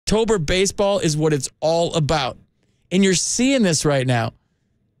October baseball is what it's all about. And you're seeing this right now.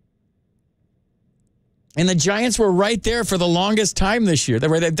 And the Giants were right there for the longest time this year.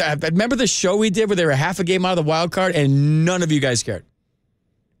 Remember the show we did where they were half a game out of the wild card and none of you guys cared?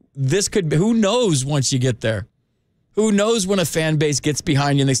 This could be, who knows once you get there? Who knows when a fan base gets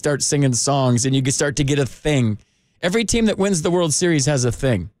behind you and they start singing songs and you can start to get a thing? Every team that wins the World Series has a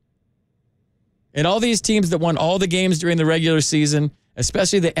thing. And all these teams that won all the games during the regular season,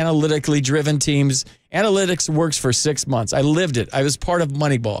 especially the analytically driven teams, analytics works for 6 months. I lived it. I was part of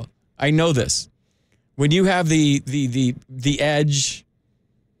Moneyball. I know this. When you have the edge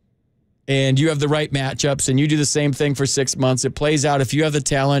and you have the right matchups and you do the same thing for 6 months, it plays out. If you have the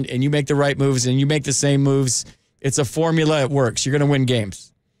talent and you make the right moves and you make the same moves, it's a formula. It works. You're going to win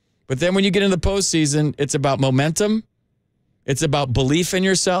games. But then when you get into the postseason, it's about momentum. It's about belief in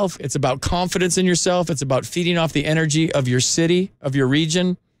yourself. It's about confidence in yourself. It's about feeding off the energy of your city, of your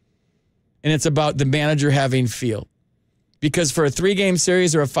region. And it's about the manager having feel. Because for a 3-game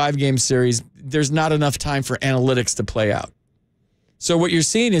series or a 5-game series, there's not enough time for analytics to play out. So what you're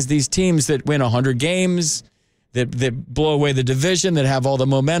seeing is these teams that win 100 games, that blow away the division, that have all the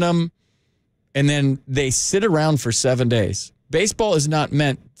momentum, and then they sit around for 7 days. Baseball is not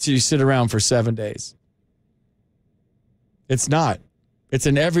meant to sit around for 7 days. It's not. It's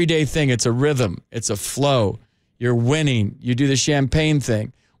an everyday thing. It's a rhythm. It's a flow. You're winning. You do the champagne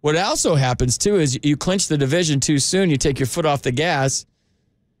thing. What also happens, too, is you clinch the division too soon. You take your foot off the gas,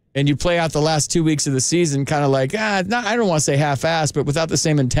 and you play out the last 2 weeks of the season kind of like, I don't want to say half-assed, but without the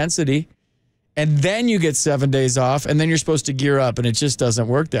same intensity. And then you get 7 days off, and then you're supposed to gear up, and it just doesn't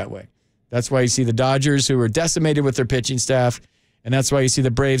work that way. That's why you see the Dodgers, who are decimated with their pitching staff, and that's why you see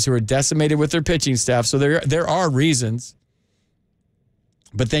the Braves, who are decimated with their pitching staff. So there are reasons.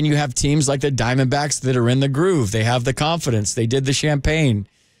 But then you have teams like the Diamondbacks that are in the groove. They have the confidence. They did the champagne.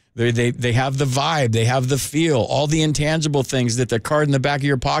 They have the vibe. They have the feel. All the intangible things that the card in the back of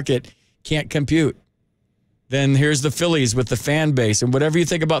your pocket can't compute. Then here's the Phillies with the fan base. And whatever you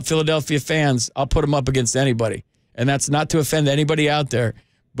think about Philadelphia fans, I'll put them up against anybody. And that's not to offend anybody out there.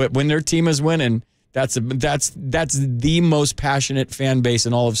 But when their team is winning, that's the most passionate fan base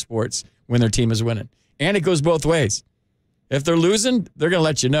in all of sports when their team is winning. And it goes both ways. If they're losing, they're going to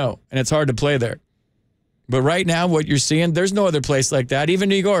let you know. And it's hard to play there. But right now, what you're seeing, there's no other place like that. Even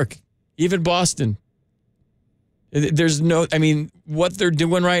New York, even Boston. There's no, what they're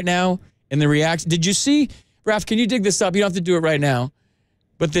doing right now and the reaction. Did you see, Raph, can you dig this up? You don't have to do it right now.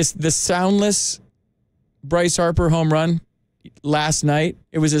 But the soundless Bryce Harper home run last night,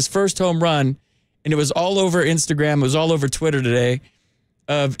 it was his first home run, and it was all over Instagram. It was all over Twitter today.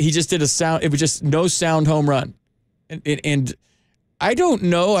 He just did it was just no sound home run. And I don't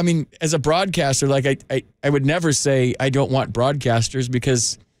know. As a broadcaster, I would never say I don't want broadcasters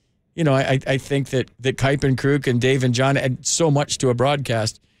because, I think that Kipe and Kruk and Dave and John add so much to a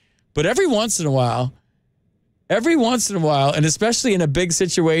broadcast. But every once in a while, and especially in a big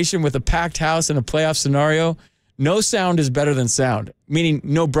situation with a packed house in a playoff scenario, no sound is better than sound, meaning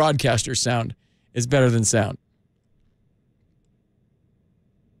no broadcaster sound is better than sound.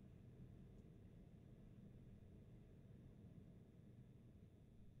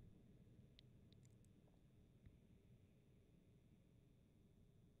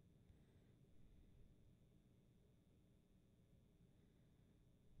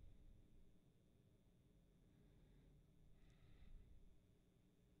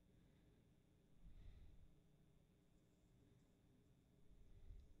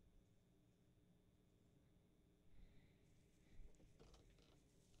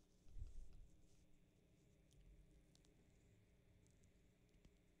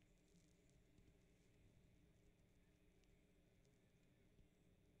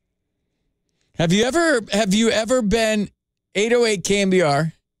 Have you ever been 808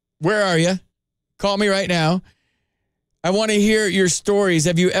 KNBR? Where are you? Call me right now. I want to hear your stories.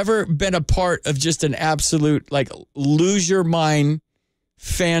 Have you ever been a part of just an absolute, lose your mind,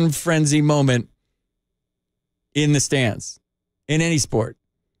 fan frenzy moment in the stands, in any sport,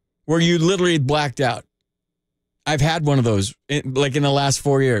 where you literally blacked out? I've had one of those, in the last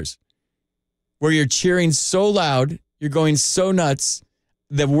 4 years, where you're cheering so loud, you're going so nuts,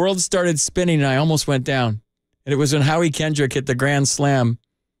 the world started spinning, and I almost went down. And it was when Howie Kendrick hit the grand slam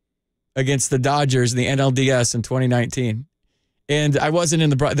against the Dodgers in the NLDS in 2019. And I wasn't in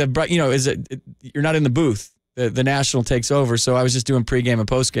you're not in the booth. The National takes over, so I was just doing pregame and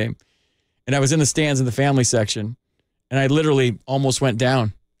postgame. And I was in the stands in the family section, and I literally almost went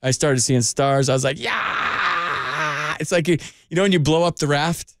down. I started seeing stars. I was like, yeah! It's like, when you blow up the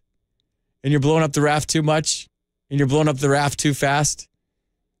raft, and you're blowing up the raft too much, and you're blowing up the raft too fast,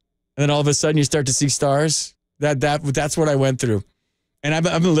 And then all of a sudden you start to see stars. That's what I went through. And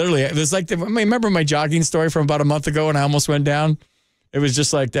I'm literally, it was like, remember my jogging story from about a month ago when I almost went down? It was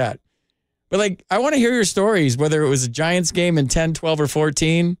just like that. But like, I want to hear your stories, whether it was a Giants game in 10, 12, or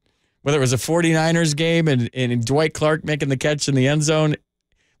 14, whether it was a 49ers game and Dwight Clark making the catch in the end zone.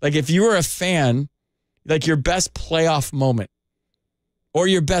 Like, if you were a fan, like your best playoff moment or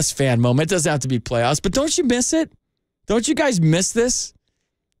your best fan moment, it doesn't have to be playoffs, but don't you miss it? Don't you guys miss this?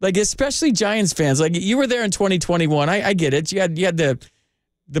 Like, especially Giants fans. Like, you were there in 2021. I get it. You had the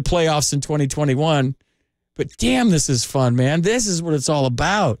playoffs in 2021. But damn, this is fun, man. This is what it's all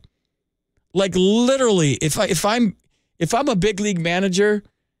about. Like, literally, if I'm a big league manager,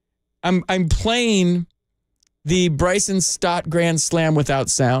 I'm playing the Bryson Stott Grand Slam without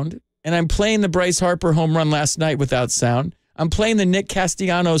sound, and I'm playing the Bryce Harper home run last night without sound. I'm playing the Nick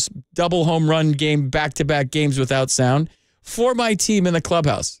Castellanos double home run game, back-to-back games without sound for my team in the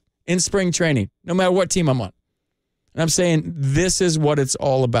clubhouse in spring training, no matter what team I'm on. And I'm saying this is what it's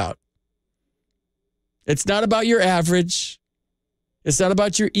all about. It's not about your average. It's not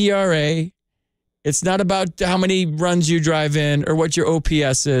about your ERA. It's not about how many runs you drive in or what your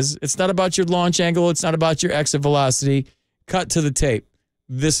OPS is. It's not about your launch angle. It's not about your exit velocity. Cut to the tape.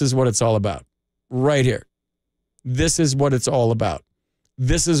 This is what it's all about right here. This is what it's all about.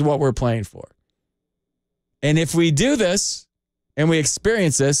 This is what we're playing for. And if we do this and we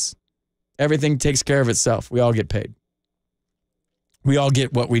experience this, everything takes care of itself. We all get paid. We all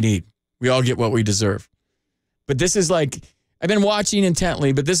get what we need. We all get what we deserve. But this is like, I've been watching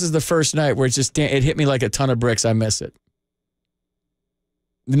intently, but this is the first night where it hit me like a ton of bricks. I miss it.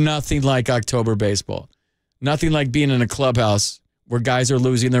 Nothing like October baseball. Nothing like being in a clubhouse where guys are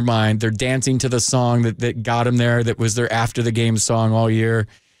losing their mind. They're dancing to the song that got them there, that was their after the game song all year.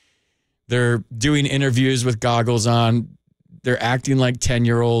 They're doing interviews with goggles on. They're acting like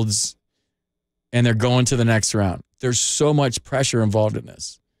 10-year-olds, and they're going to the next round. There's so much pressure involved in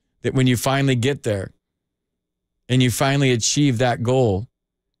this that when you finally get there and you finally achieve that goal,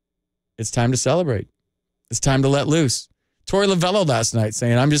 it's time to celebrate. It's time to let loose. Torey Lovello last night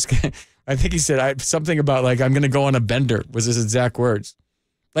saying, I think he said something about like, I'm going to go on a bender was his exact words.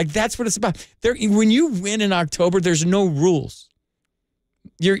 Like, that's what it's about. When you win in October, there's no rules.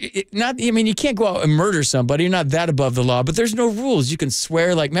 You can't go out and murder somebody. You're not that above the law, but there's no rules. You can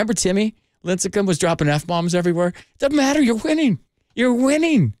swear. Like, remember Timmy Lincecum was dropping F-bombs everywhere? Doesn't matter. You're winning. You're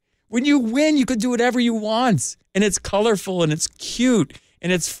winning. When you win, you can do whatever you want. And it's colorful and it's cute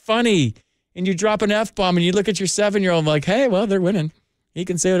and it's funny. And you drop an F-bomb and you look at your 7-year-old like, hey, well, they're winning. He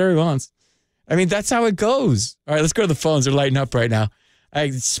can say whatever he wants. I mean, that's how it goes. All right, let's go to the phones. They're lighting up right now. I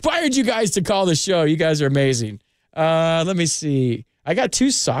inspired you guys to call the show. You guys are amazing. Let me see. I got 2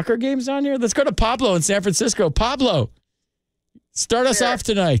 soccer games on here. Let's go to Pablo in San Francisco. Pablo, start us off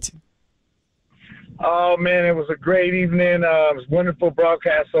tonight. Oh, man, it was a great evening. It was a wonderful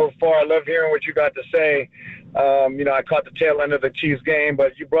broadcast so far. I love hearing what you got to say. I caught the tail end of the Chiefs game,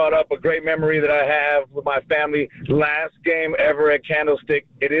 but you brought up a great memory that I have with my family. Last game ever at Candlestick.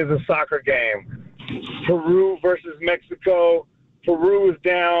 It is a soccer game. Peru versus Mexico. Peru is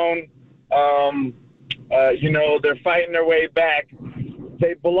down. They're fighting their way back.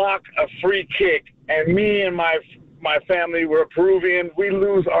 They block a free kick, and me and my family were Peruvian. We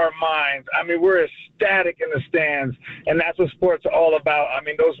lose our minds. I mean, we're ecstatic in the stands, and that's what sports are all about. I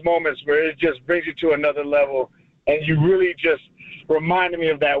mean, those moments where it just brings you to another level, and you really just reminded me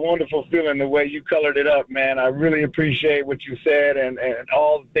of that wonderful feeling, the way you colored it up, man. I really appreciate what you said and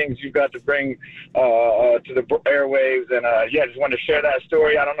all the things you got to bring to the airwaves. And, just wanted to share that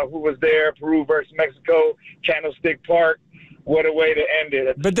story. I don't know who was there, Peru versus Mexico, Candlestick Park. What a way to end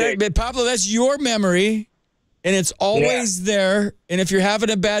it. But Pablo, that's your memory. And it's always there. And if you're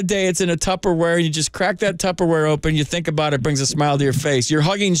having a bad day, it's in a Tupperware. You just crack that Tupperware open. You think about it, brings a smile to your face. You're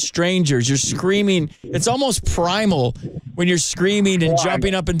hugging strangers. You're screaming. It's almost primal when you're screaming and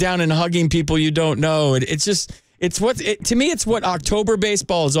jumping up and down and hugging people you don't know. To me, it's what October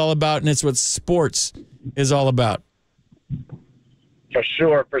baseball is all about, and it's what sports is all about. For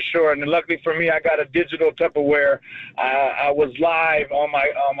sure. And luckily for me, I got a digital Tupperware. I was live on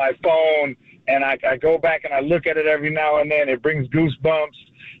my phone. And I go back and I look at it every now and then. It brings goosebumps.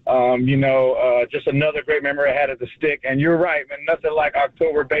 Just another great memory I had at the Stick. And you're right, man. Nothing like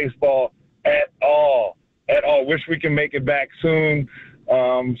October baseball at all. Wish we can make it back soon.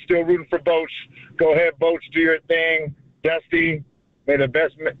 Still rooting for Boach. Go ahead, Boach. Do your thing. Dusty, may the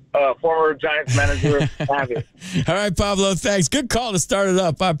best former Giants manager have it. All right, Pablo. Thanks. Good call to start it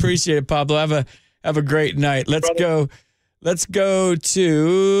up. I appreciate it, Pablo. Have a great night. Let's go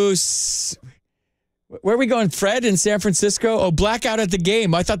to Where are we going? Fred in San Francisco? Oh, blackout at the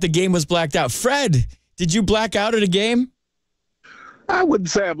game. I thought the game was blacked out. Fred, did you black out at a game? I wouldn't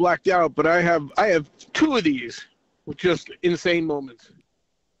say I blacked out, but I have two of these with just insane moments.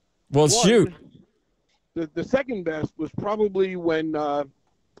 Well, shoot. The second best was probably when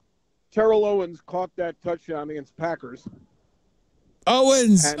Terrell Owens caught that touchdown against Packers.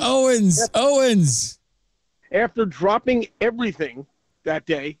 Owens. After dropping everything that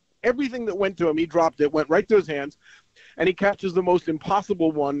day, everything that went to him, he dropped it, went right to his hands, and he catches the most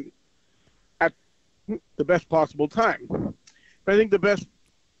impossible one at the best possible time. But I think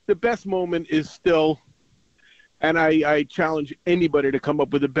the best moment is still, and I challenge anybody to come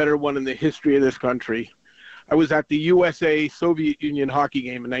up with a better one in the history of this country. I was at the USA-Soviet Union hockey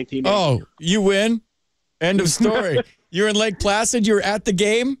game in 1980. Oh, you win? End of story. You're in Lake Placid? You were at the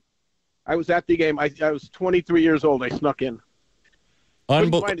game? I was at the game. I was 23 years old. I snuck in.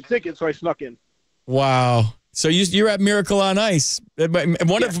 Couldn't find a ticket, so I snuck in. Wow. So you're at Miracle on Ice.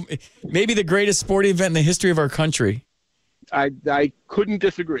 One of maybe the greatest sporting event in the history of our country. I couldn't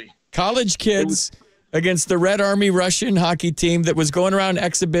disagree. College kids against the Red Army Russian hockey team that was going around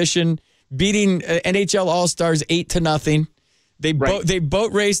exhibition, beating NHL All-Stars 8-0. They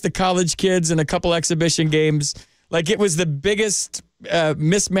boat raced the college kids in a couple exhibition games. Like it was the biggest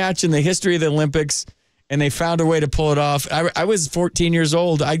mismatch in the history of the Olympics, and they found a way to pull it off. I was 14 years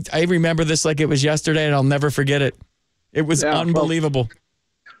old. I remember this like it was yesterday, and I'll never forget it. It was unbelievable.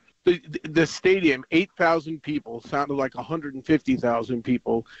 The stadium, 8,000 people, sounded like 150,000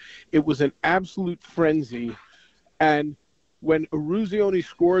 people. It was an absolute frenzy. And when Eruzione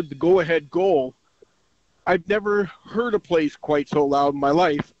scored the go-ahead goal, I've never heard a place quite so loud in my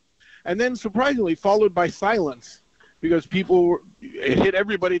life. And then, surprisingly, followed by silence, because it hit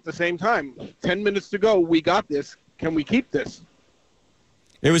everybody at the same time. 10 minutes to go. We got this. Can we keep this?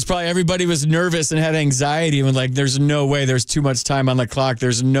 It was probably everybody was nervous and had anxiety and like, there's no way, there's too much time on the clock.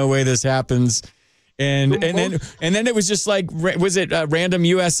 There's no way this happens. And then it was just like, was it a random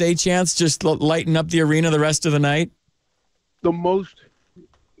USA chants just lighting up the arena the rest of the night? The most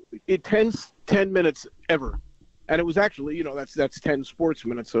intense 10 minutes ever. And it was actually, that's 10 sports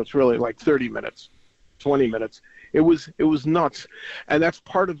minutes. So it's really like 30 minutes, 20 minutes. It was nuts. And that's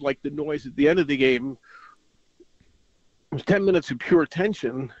part of like the noise at the end of the game. It was 10 minutes of pure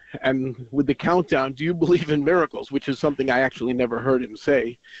tension, and with the countdown, do you believe in miracles, which is something I actually never heard him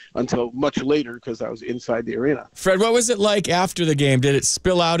say until much later because I was inside the arena. Fred, what was it like after the game? Did it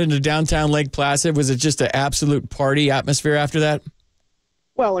spill out into downtown Lake Placid? Was it just an absolute party atmosphere after that?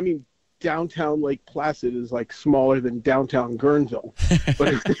 Well, I mean, downtown Lake Placid is like smaller than downtown Guerneville.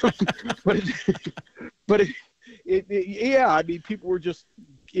 Yeah, I mean, people were just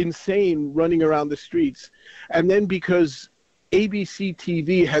insane running around the streets. And then because ABC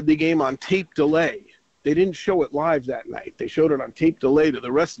TV had the game on tape delay, they didn't show it live that night. They showed it on tape delay to the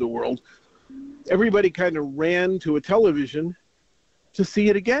rest of the world. Everybody kind of ran to a television to see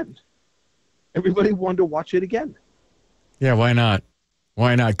it again. Everybody wanted to watch it again. Yeah, why not?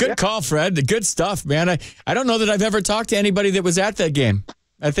 Why not? Good call, Fred. Good stuff, man. I don't know that I've ever talked to anybody that was at that game.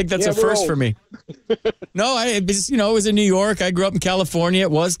 I think that's a first for me. No, it was in New York. I grew up in California. It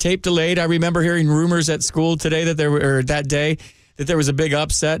was tape delayed. I remember hearing rumors at school today that that day that there was a big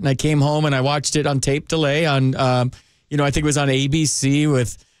upset, and I came home and I watched it on tape delay on, I think it was on ABC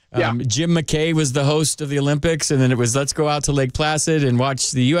with Jim McKay was the host of the Olympics, and then it was let's go out to Lake Placid and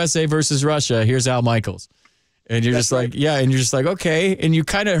watch the USA versus Russia. Here's Al Michaels. And you're just like, and you're just like, okay. And you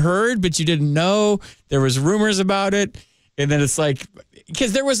kind of heard, but you didn't know. There was rumors about it. And then it's like,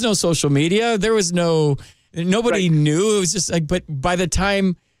 because there was no social media, nobody knew. It was just like, but by the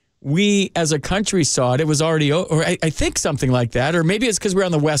time we as a country saw it, it was already, or I think something like that, or maybe it's because we're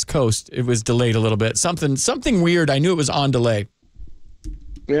on the West Coast. It was delayed a little bit. Something weird. I knew it was on delay.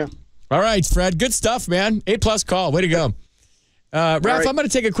 Yeah. All right, Fred. Good stuff, man. A+ call. Way to go. Ralph, right. I'm going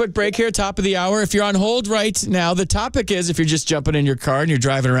to take a quick break here, top of the hour. If you're on hold right now, the topic is, if you're just jumping in your car and you're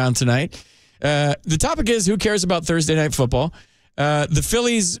driving around tonight, the topic is, who cares about Thursday Night Football? The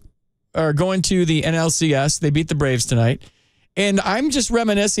Phillies are going to the NLCS. They beat the Braves tonight. And I'm just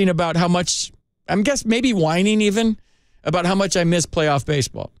reminiscing about how much, maybe whining even, about how much I miss playoff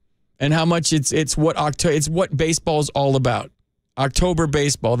baseball and how much it's what baseball's all about. October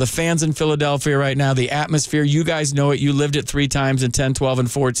baseball, the fans in Philadelphia right now, the atmosphere, you guys know it. You lived it 3 times in 10, 12, and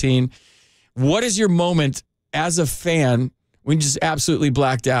 14. What is your moment as a fan when you just absolutely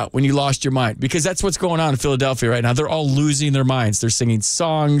blacked out, when you lost your mind? Because that's what's going on in Philadelphia right now. They're all losing their minds. They're singing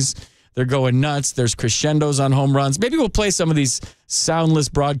songs. They're going nuts. There's crescendos on home runs. Maybe we'll play some of these soundless,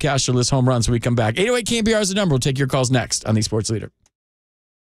 broadcasterless home runs when we come back. 808 KNBR is the number. We'll take your calls next on the Sports Leader.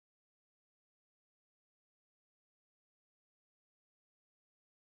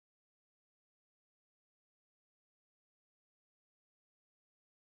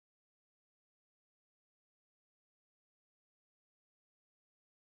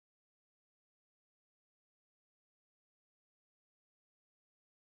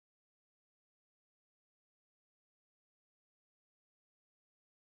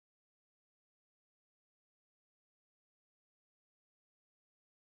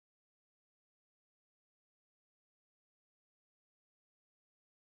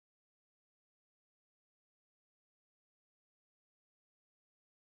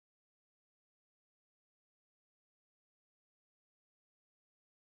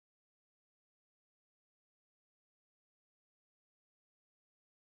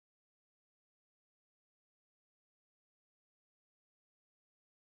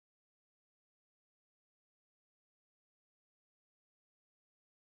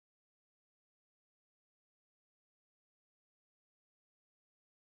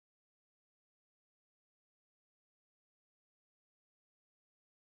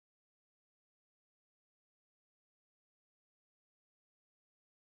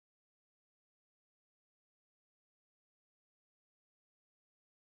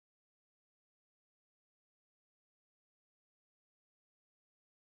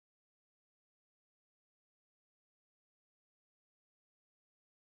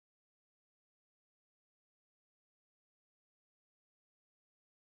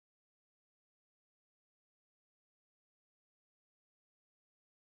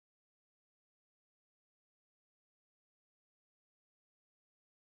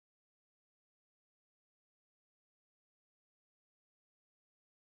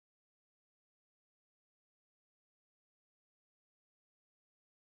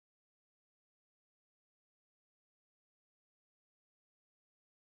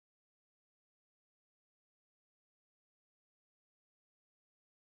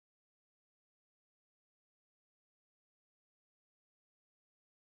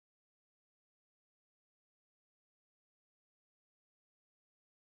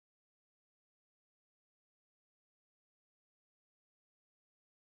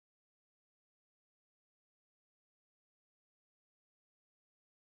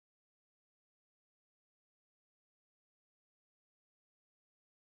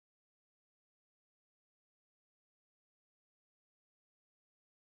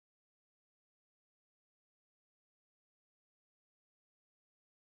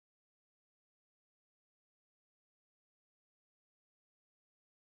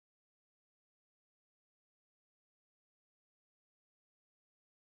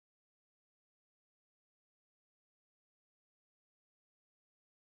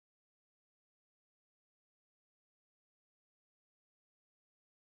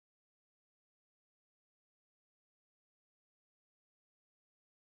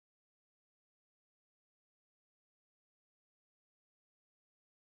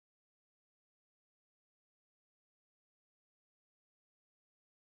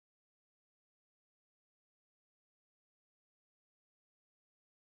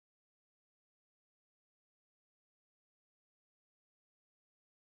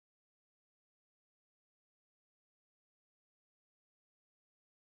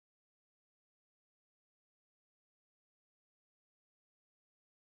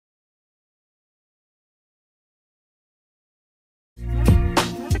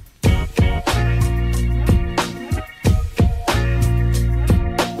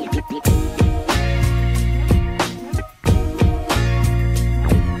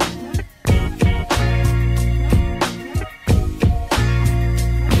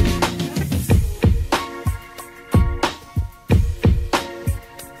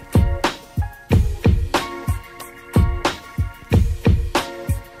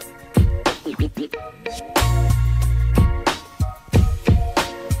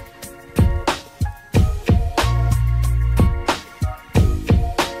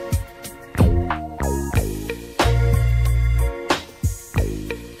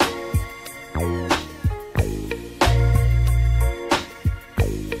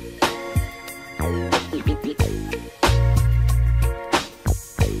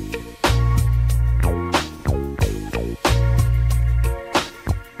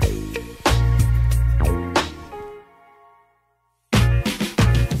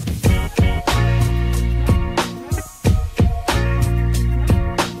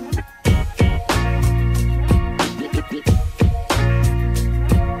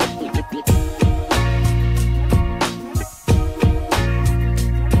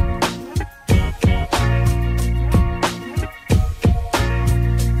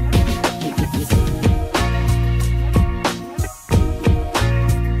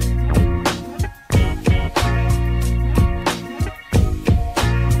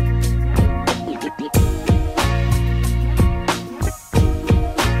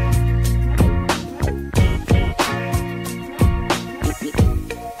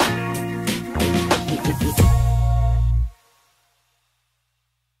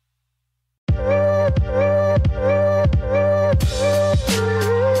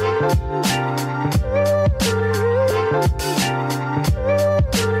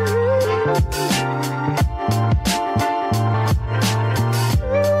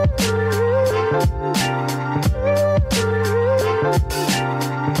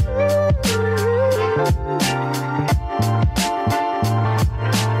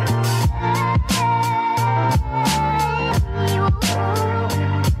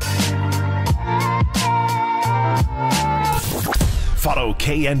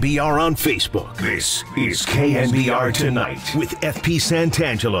 KNBR on Facebook. This is KNBR Tonight with FP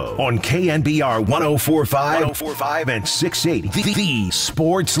Santangelo on KNBR 104.5 and 680. The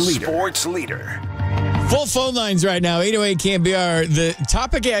Sports Leader. Full phone lines right now, 808 KNBR. The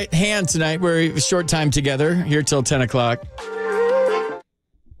topic at hand tonight, we're a short time together, here till 10 o'clock. I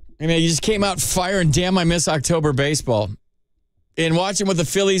mean, you just came out firing, damn, I miss October baseball. And watching what the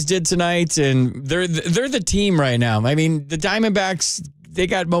Phillies did tonight, and they're the team right now. I mean, the Diamondbacks, they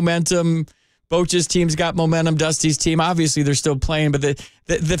got momentum. Boch's team's got momentum. Dusty's team, obviously, they're still playing. But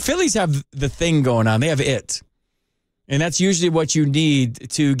the Phillies have the thing going on. They have it. And that's usually what you need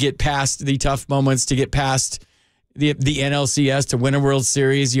to get past the tough moments, to get past the NLCS, to win a World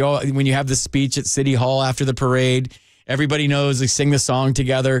Series. When you have the speech at City Hall after the parade, everybody knows they sing the song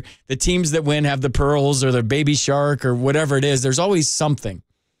together. The teams that win have the pearls or the baby shark or whatever it is. There's always something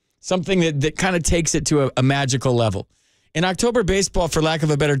that kind of takes it to a magical level. And October baseball, for lack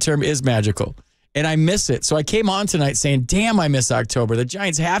of a better term, is magical. And I miss it. So I came on tonight saying, damn, I miss October. The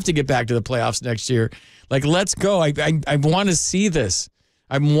Giants have to get back to the playoffs next year. Like, let's go. I want to see this.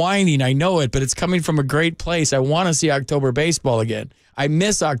 I'm whining. I know it, but it's coming from a great place. I want to see October baseball again. I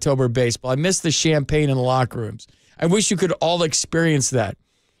miss October baseball. I miss the champagne in the locker rooms. I wish you could all experience that.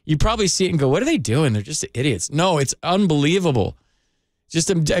 You probably see it and go, what are they doing? They're just idiots. No, it's unbelievable.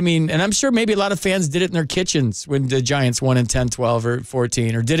 And I'm sure maybe a lot of fans did it in their kitchens when the Giants won in 10, 12, or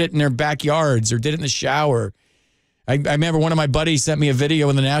 14, or did it in their backyards, or did it in the shower. I remember one of my buddies sent me a video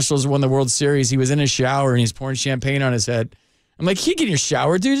when the Nationals won the World Series. He was in his shower and he's pouring champagne on his head. I'm like, you get in your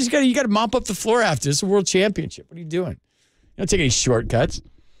shower, dude. You got to mop up the floor after. It's a World Championship. What are you doing? You don't take any shortcuts.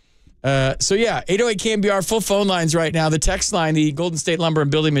 808 KNBR, full phone lines right now. The text line, the Golden State Lumber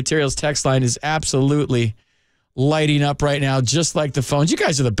and Building Materials text line, is absolutely lighting up right now, just like the phones. You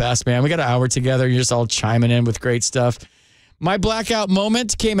guys are the best, man. We got an hour together. You're just all chiming in with great stuff. My blackout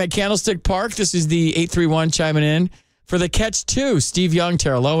moment came at Candlestick Park. This is the 831 chiming in for the Catch 2. Steve Young,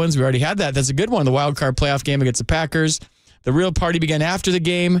 Terrell Owens. We already had that. That's a good one. The wild card playoff game against the Packers. The real party began after the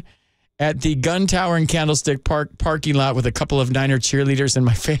game at the Gun Tower in Candlestick Park parking lot with a couple of Niner cheerleaders and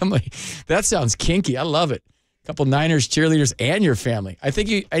my family. That sounds kinky. I love it. A couple Niners cheerleaders and your family. I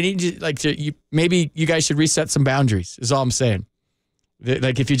think maybe you guys should reset some boundaries, is all I'm saying.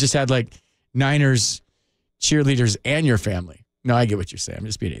 Like if you just had like Niners cheerleaders and your family. No, I get what you're saying. I'm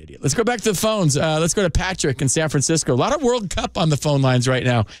just being an idiot. Let's go back to the phones. Let's go to Patrick in San Francisco. A lot of World Cup on the phone lines right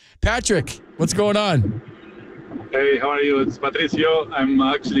now. Patrick, what's going on? Hey, how are you? It's Patricio. I'm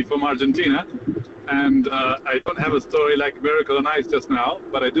actually from Argentina. And I don't have a story like Miracle on Ice just now,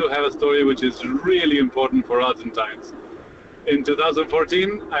 but I do have a story which is really important for Argentines. In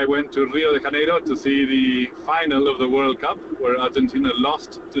 2014, I went to Rio de Janeiro to see the final of the World Cup, where Argentina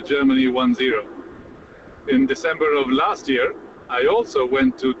lost to Germany 1-0. In December of last year, I also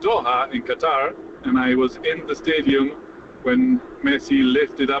went to Doha in Qatar, and I was in the stadium when Messi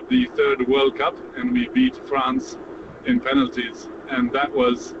lifted up the third World Cup and we beat France in penalties. And that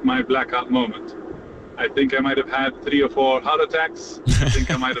was my blackout moment. I think I might have had 3 or 4 heart attacks. I think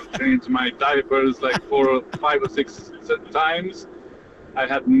I might have changed my diapers like 4 or 5 or 6 times. I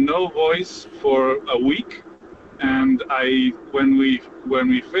had no voice for a week. And when we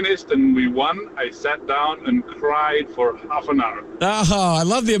finished and we won, I sat down and cried for half an hour. Oh, I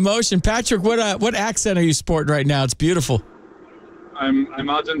love the emotion. Patrick, what accent are you sporting right now? It's beautiful. I'm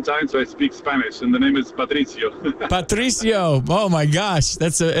Argentine, so I speak Spanish, and the name is Patricio. Patricio. Oh, my gosh.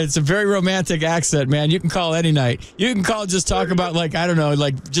 It's a very romantic accent, man. You can call any night. You can call, just talk about,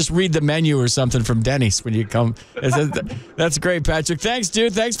 just read the menu or something from Denny's when you come. That's great, Patrick. Thanks,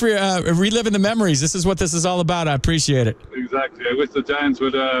 dude. Thanks for reliving the memories. This is what this is all about. I appreciate it. Exactly. I wish the Giants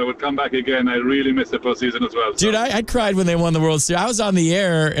would come back again. I really miss the postseason as well. So. Dude, I cried when they won the World Series. I was on the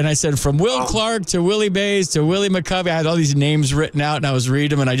air, and I said, from Will Clark to Willie Mays to Willie McCovey, I had all these names written out, and I was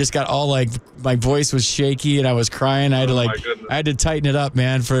reading them, and I just got all my voice was shaky, and I was crying. I had to tighten it up,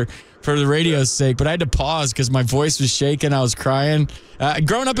 man, for the radio's sake. But I had to pause because my voice was shaking. I was crying.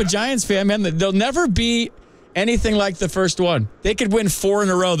 Growing up a Giants fan, man, they'll never be anything like the first one. They could win 4 in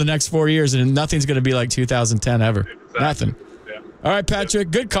a row the next 4 years, and nothing's going to be like 2010 ever. Exactly. Nothing. Yeah. All right,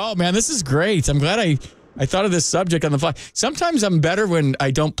 Patrick, good call, man. This is great. I'm glad I thought of this subject on the fly. Sometimes I'm better when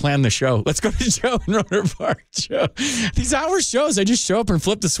I don't plan the show. Let's go to Joe in Roner Park. Joe, these hour shows, I just show up and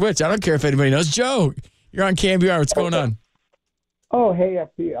flip the switch. I don't care if anybody knows. Joe, you're on KNBR. What's going on? Oh, hey,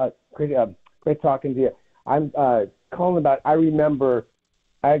 FP. Great talking to you. I'm calling about. I remember.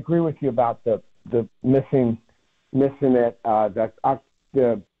 I agree with you about the missing it.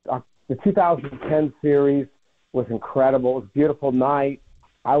 The 2010 series was incredible. It was a beautiful night.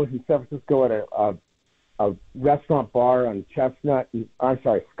 I was in San Francisco at a restaurant bar on Chestnut.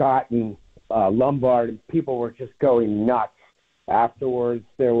 Scott and Lombard. And people were just going nuts. Afterwards,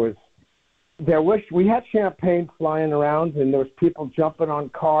 we had champagne flying around, and there was people jumping on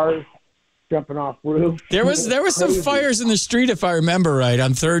cars, jumping off roofs. There was some fires in the street, if I remember right,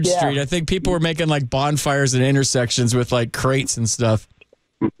 on 3rd Street. I think people were making like bonfires at intersections with like crates and stuff.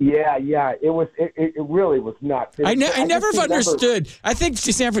 Yeah. It really was nuts. I never understood. I think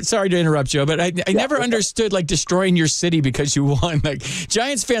Sanford. Sorry to interrupt, Joe, but I never understood like destroying your city because you won. Like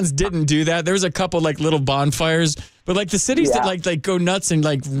Giants fans didn't do that. There was a couple like little bonfires, but like the cities that like go nuts and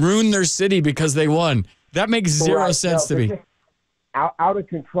like ruin their city because they won. That makes zero sense to me. Out of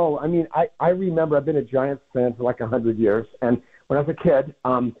control. I mean, I remember I've been a Giants fan for like 100 years, and when I was a kid,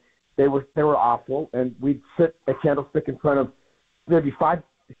 they were awful, and we'd sit at Candlestick in front of maybe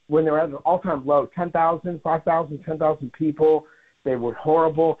when they were at an all-time low, 10,000, 5,000, 10,000 people. They were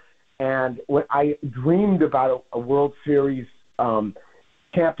horrible. And when I dreamed about a World Series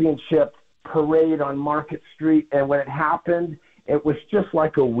championship parade on Market Street, and when it happened, it was just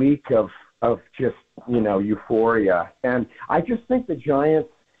like a week of just, euphoria. And I just think the Giants,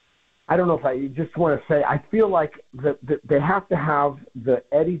 I don't know if I just want to say, I feel like they have to have the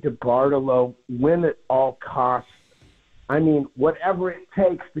Eddie DeBartolo win at all costs. I mean, whatever it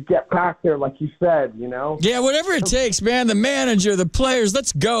takes to get back there, like you said, Yeah, whatever it takes, man. The manager, the players,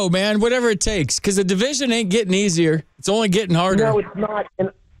 let's go, man. Whatever it takes, because the division ain't getting easier. It's only getting harder. No, it's not.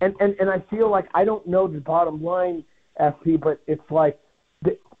 And I feel like I don't know the bottom line, FP, but it's like,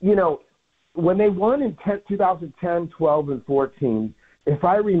 when they won in 2010, 12, and 14, if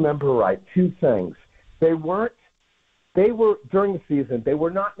I remember right, two things. They were during the season, they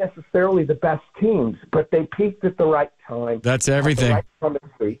were not necessarily the best teams, but they peaked at the right time. That's everything. At the right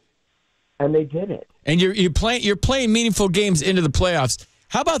chemistry, and they did it. And you're playing meaningful games into the playoffs.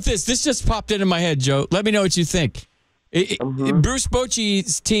 How about this? This just popped into my head, Joe. Let me know what you think. Bruce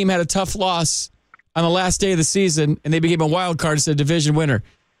Bochy's team had a tough loss on the last day of the season, and they became a wild card instead of division winner.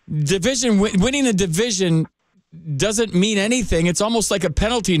 Winning the division doesn't mean anything. It's almost like a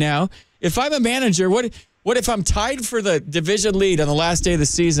penalty now. If I'm a manager, what if I'm tied for the division lead on the last day of the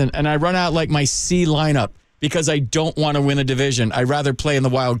season and I run out like my C lineup because I don't want to win a division? I'd rather play in the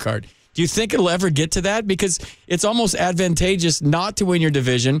wild card. Do you think it'll ever get to that? Because it's almost advantageous not to win your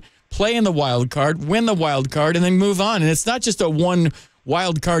division, play in the wild card, win the wild card, and then move on. And it's not just a one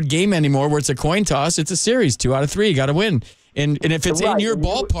wild card game anymore where it's a coin toss. It's a series, 2 out of 3. You got to win. And if it's in your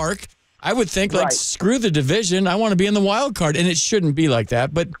ballpark, I would think screw the division. I want to be in the wild card. And it shouldn't be like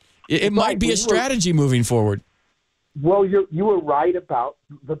that. But it might be a strategy moving forward. Well, you were right about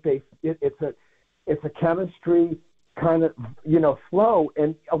the base. It's a chemistry kind of flow,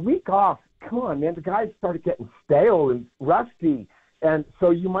 and a week off. Come on, man, the guys started getting stale and rusty, and so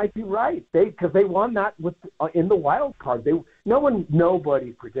you might be right. Because they won that in the wild card.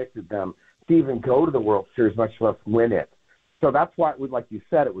 Nobody predicted them to even go to the World Series, much less win it. So that's why, like you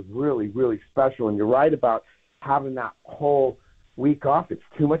said, it was really, really special. And you're right about having that whole week off. It's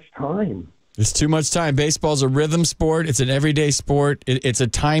too much time. It's too much time. Baseball's a rhythm sport. It's an everyday sport. It's a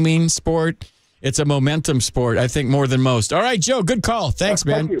timing sport. It's a momentum sport, I think, more than most. All right, Joe, good call. Thanks,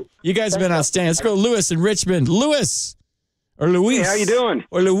 man. Thank you. You guys have been outstanding. Let's go Lewis in Richmond. Lewis or Luis. Hey, how you doing?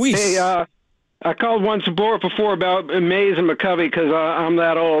 Or Luis. Hey, I called once before about Mays and McCovey because I'm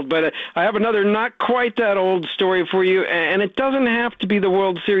that old, but I have another not quite that old story for you, and it doesn't have to be the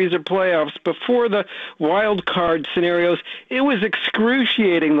World Series or playoffs. Before the wild card scenarios, it was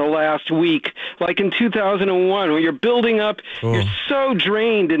excruciating the last week, like in 2001, when you're building up, you're so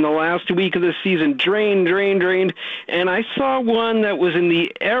drained in the last week of the season, drained, and I saw one that was in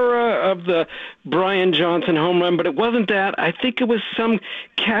the era of the Brian Johnson home run, but it wasn't that. I think it was some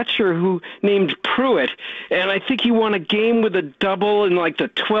catcher who named Pruitt, and I think he won a game with a double in like the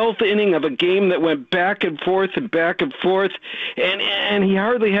 12th inning of a game that went back and forth, and he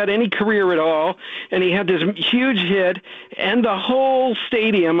hardly had any career at all, and he had this huge hit, and the whole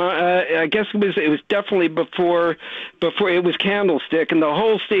stadium, I guess it was definitely before it was Candlestick, and the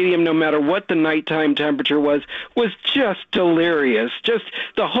whole stadium, no matter what the nighttime temperature was just delirious. Just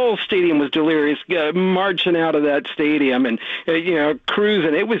the whole stadium was delirious, marching out of that stadium and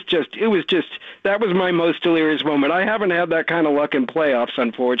cruising. It was just that was my most delirious moment. I haven't had that kind of luck in playoffs,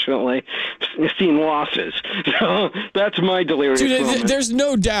 unfortunately. I've seen losses. So that's my delirious moment. There's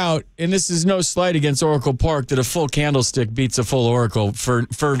no doubt, and this is no slight against Oracle Park, that a full Candlestick beats a full Oracle for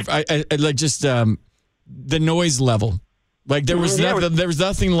the noise level. Like there was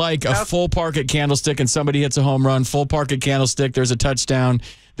nothing like a full park at Candlestick and somebody hits a home run, full park at Candlestick, there's a touchdown.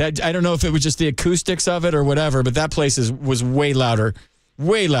 That I don't know if it was just the acoustics of it or whatever, but that place was way louder.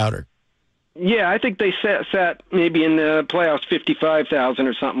 Way louder. Yeah, I think they sat maybe in the playoffs 55,000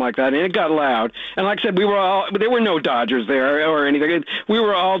 or something like that, and it got loud. And like I said, there were no Dodgers there or anything. We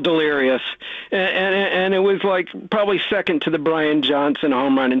were all delirious, and it was like probably second to the Brian Johnson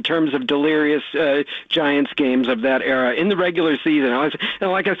home run in terms of delirious Giants games of that era in the regular season.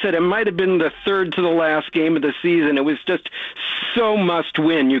 And like I said, it might have been the third to the last game of the season. It was just so must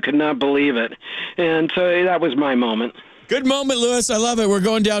win, you could not believe it. And so that was my moment. Good moment, Lewis. I love it. We're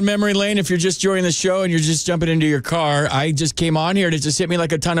going down memory lane. If you're just joining the show and you're just jumping into your car, I just came on here and it just hit me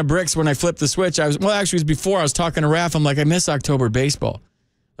like a ton of bricks when I flipped the switch. Actually, it was before I was talking to Raph. I'm like, I miss October baseball.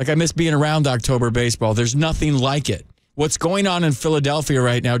 Like, I miss being around October baseball. There's nothing like it. What's going on in Philadelphia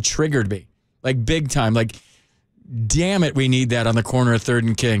right now triggered me, like big time. Like, damn it, we need that on the corner of 3rd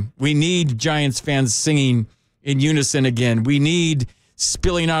and King. We need Giants fans singing in unison again. We need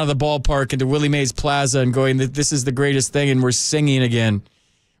spilling out of the ballpark into Willie Mays Plaza and going, this is the greatest thing, and we're singing again.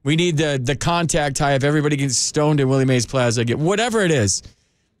 We need the contact high of everybody getting stoned in Willie Mays Plaza again. Whatever it is.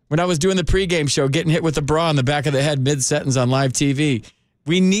 When I was doing the pregame show, getting hit with a bra in the back of the head mid-sentence on live TV,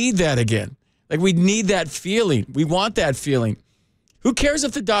 we need that again. Like, we need that feeling. We want that feeling. Who cares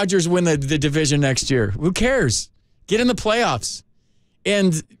if the Dodgers win the division next year? Who cares? Get in the playoffs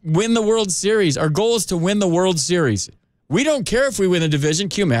and win the World Series. Our goal is to win the World Series. We don't care if we win the division.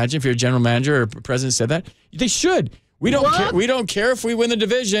 Can you imagine if your general manager or president said that? They should. We don't care. We don't care if we win the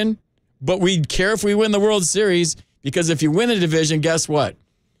division, but we care if we win the World Series, because if you win the division, guess what?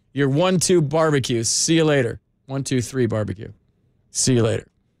 You're 1-2 barbecue. See you later. 1-2-3 barbecue. See you later.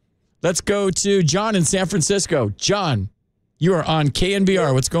 Let's go to John in San Francisco. John, you are on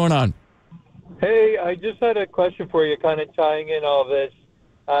KNBR. What's going on? Hey, I just had a question for you, kind of tying in all this.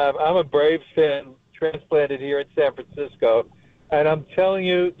 I'm a Braves fan, transplanted here in San Francisco, and I'm telling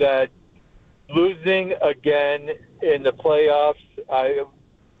you that losing again in the playoffs,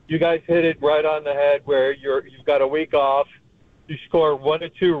 you guys hit it right on the head, where you've got a week off, you score 1 or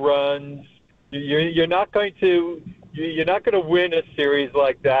 2 runs, you're not going to win a series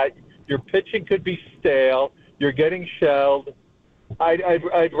like that. Your pitching could be stale. You're getting shelled.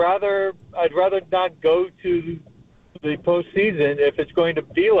 I'd rather not go to the postseason if it's going to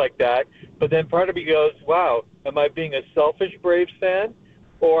be like that. But then part of me goes, wow, am I being a selfish Braves fan?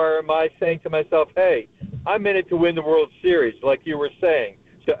 Or am I saying to myself, hey, I'm in it to win the World Series, like you were saying.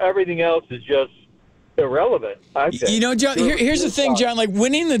 So everything else is just irrelevant, I think. You know, John, here's the thing, John. Like,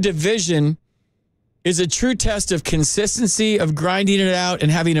 winning the division is a true test of consistency, of grinding it out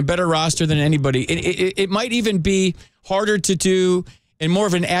and having a better roster than anybody. It might even be harder to do and more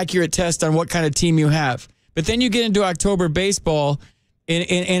of an accurate test on what kind of team you have. But then you get into October baseball, and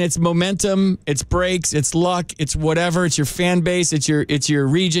it's momentum, it's breaks, it's luck, it's whatever, it's your fan base, it's your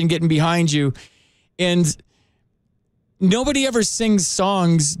region getting behind you. And nobody ever sings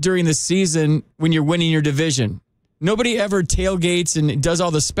songs during the season when you're winning your division. Nobody ever tailgates and does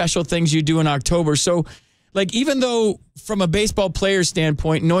all the special things you do in October. So, like, even though from a baseball player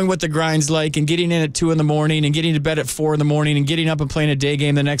standpoint, knowing what the grind's like and getting in at 2 a.m. and getting to bed at 4 a.m. and getting up and playing a day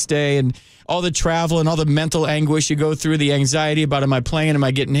game the next day and all the travel and all the mental anguish you go through, the anxiety about, am I playing? Am I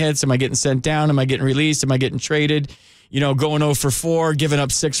getting hits? Am I getting sent down? Am I getting released? Am I getting traded? You know, going 0 for 4, giving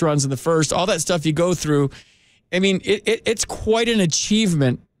up 6 runs in the first, all that stuff you go through. I mean, it's quite an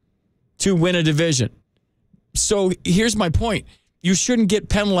achievement to win a division. So here's my point. You shouldn't get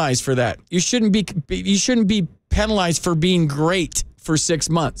penalized for that. You shouldn't be penalized for being great for 6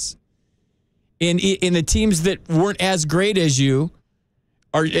 months. In the teams that weren't as great as you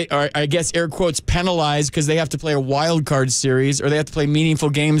are, I guess, air quotes, penalized because they have to play a wild card series or they have to play meaningful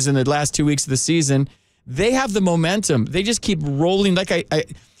games in the last 2 weeks of the season. They have the momentum. They just keep rolling. Like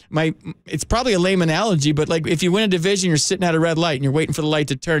it's probably a lame analogy, but like if you win a division, you're sitting at a red light and you're waiting for the light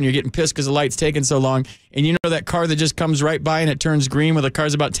to turn. You're getting pissed because the light's taking so long, and you know that car that just comes right by and it turns green, where the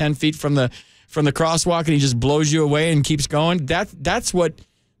car's about 10 feet from the crosswalk, and he just blows you away and keeps going. That's what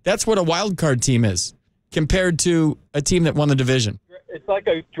a wild card team is compared to a team that won the division. It's like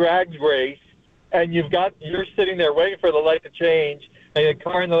a drag race, and you're sitting there waiting for the light to change, and the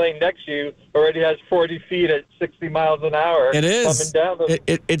car in the lane next to you already has 40 feet at 60 miles an hour. It is. Coming down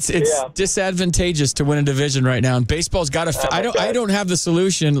it's disadvantageous to win a division right now. And baseball's got to. I don't have the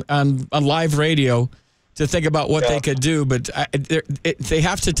solution on live radio to think about what they could do, but they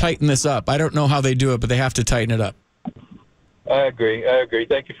have to tighten this up. I don't know how they do it, but they have to tighten it up. I agree.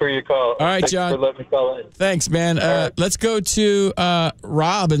 Thank you for your call. All right, John. Thanks for letting me call in. Thanks, man. Right. Let's go to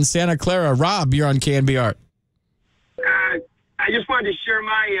Rob in Santa Clara. Rob, you're on KNBR. I just wanted to share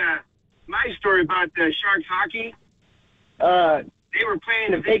my story about the Sharks hockey. They were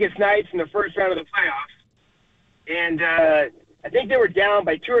playing the Vegas Knights in the first round of the playoffs, and I think they were down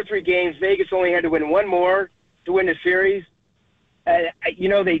by 2 or 3 games. Vegas only had to win one more to win the series.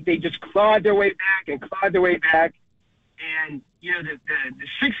 They just clawed their way back and clawed their way back. And, the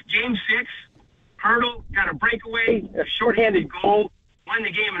game 6, Hurdle got a breakaway, a shorthanded goal, won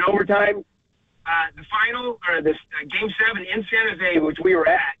the game in overtime. The final, or this game 7 in San Jose, which we were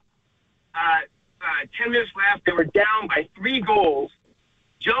at, 10 minutes left, they were down by 3 goals.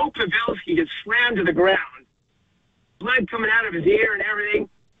 Joe Pavelski gets slammed to the ground, blood coming out of his ear and everything.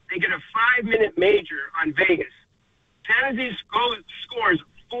 They get a 5-minute major on Vegas. San Jose scores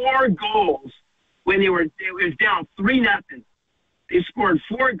 4 goals when it was down 3-0. They scored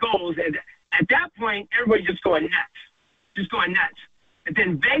 4 goals, and at that point, everybody just going nuts. And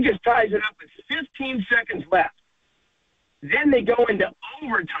then Vegas ties it up with 15 seconds left. Then they go into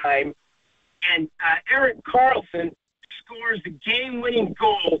overtime, and Erik Karlsson scores the game-winning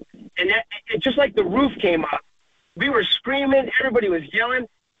goal, and it just like the roof came up. We were screaming, everybody was yelling,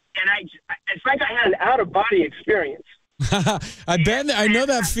 and it's like I had an out-of-body experience. I know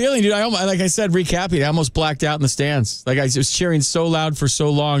that feeling, dude. Like I said, recapping, I almost blacked out in the stands. Like I was cheering so loud for so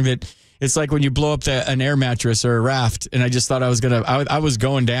long that it's like when you blow up an air mattress or a raft, and I just thought I was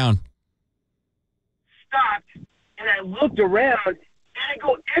going down. Stopped, and I looked around, and I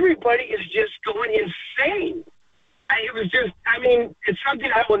go, everybody is just going insane. It's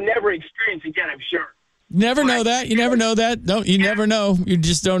something I will never experience again, I'm sure. Never know that. You never know that. No, you never know. You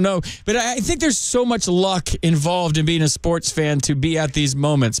just don't know. But I think there's so much luck involved in being a sports fan to be at these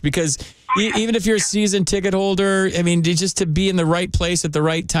moments because even if you're a season ticket holder, just to be in the right place at the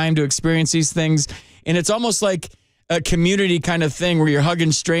right time to experience these things. And it's almost like a community kind of thing where you're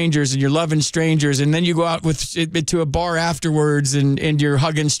hugging strangers and you're loving strangers. And then you go out to a bar afterwards and you're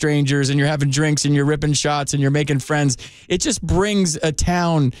hugging strangers and you're having drinks and you're ripping shots and you're making friends. It just brings a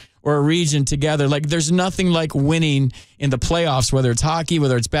town or a region together. Like there's nothing like winning in the playoffs, whether it's hockey,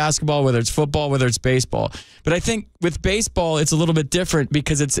 whether it's basketball, whether it's football, whether it's baseball. But I think with baseball, it's a little bit different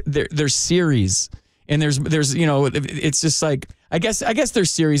because there's series and there's it's just like I guess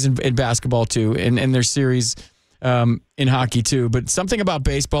there's series in basketball too, and there's series in hockey too. But something about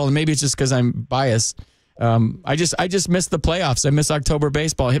baseball, and maybe it's just because I'm biased. I just miss the playoffs. I miss October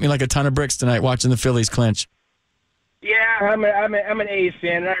baseball. It hit me like a ton of bricks tonight watching the Phillies clinch. Yeah, I'm an A's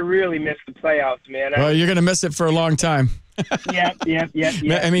fan, and I really miss the playoffs, man. Well, you're going to miss it for a long time. Yeah.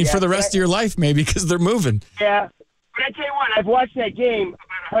 For the rest of your life, maybe, because they're moving. Yeah. But I tell you what, I've watched that game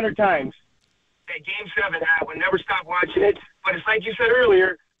about 100 times. That game 7, I would never stop watching it. But it's like you said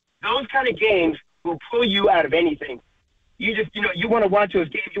earlier, those kind of games will pull you out of anything. You just, you want to watch those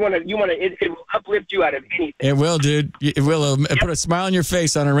games. It will uplift you out of anything. It will, dude. It will put a smile on your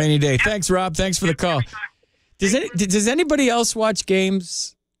face on a rainy day. Yep. Thanks, Rob. Thanks for the call. Does anybody else watch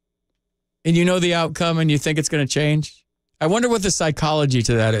games and you know the outcome and you think it's going to change? I wonder what the psychology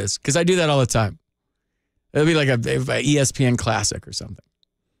to that is, because I do that all the time. It'll be like a ESPN Classic or something.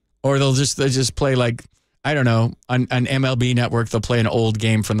 Or they'll just play like, I don't know, on MLB Network, they'll play an old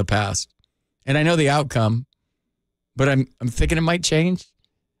game from the past. And I know the outcome, but I'm thinking it might change.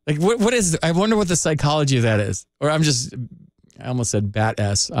 Like, what is, I wonder what the psychology of that is. Or I almost said bat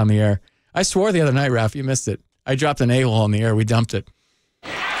S on the air. I swore the other night, Ralph, you missed it. I dropped an a-hole on the air. We dumped it.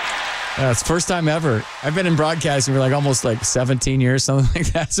 It's the first time ever. I've been in broadcasting for almost 17 years, something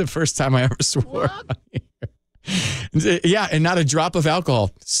like that. It's the first time I ever swore. Yeah, and not a drop of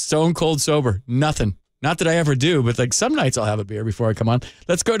alcohol. Stone cold sober. Nothing. Not that I ever do, but some nights I'll have a beer before I come on.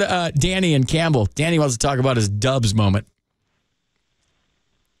 Let's go to Danny and Campbell. Danny wants to talk about his Dubs moment.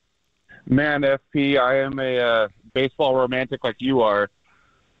 Man, FP, I am a baseball romantic like you are,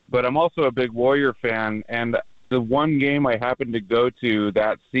 but I'm also a big Warrior fan, and the one game I happened to go to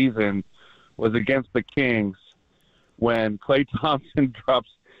that season was against the Kings when Klay Thompson drops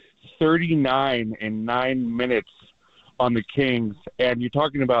 39 in 9 minutes on the Kings, and you're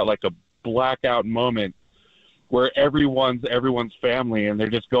talking about like a blackout moment where everyone's family and they're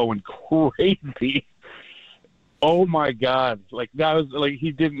just going crazy. Oh my God. That was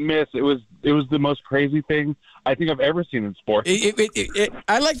he didn't miss. It was the most crazy thing I think I've ever seen in sports.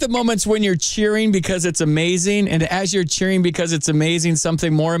 I like the moments when you're cheering because it's amazing, and as you're cheering because it's amazing,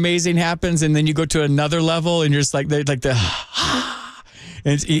 something more amazing happens, and then you go to another level and you're just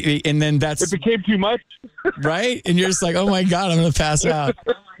and then that's, it became too much. Right? And you're just like, oh my God, I'm going to pass out.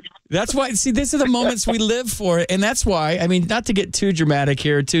 That's why, these are the moments we live for. And that's why, not to get too dramatic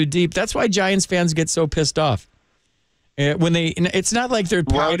here, too deep, that's why Giants fans get so pissed off. It's not like they're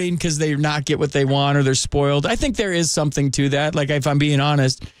pouting because they not get what they want or they're spoiled. I think there is something to that, if I'm being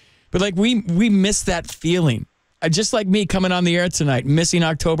honest. But we miss that feeling just like me coming on the air tonight, missing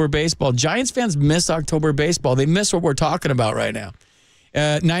October baseball. Giants fans miss October baseball. They miss what we're talking about right now.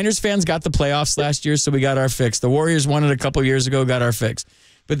 Niners fans got the playoffs last year, so we got our fix. The Warriors won it a couple years ago, got our fix.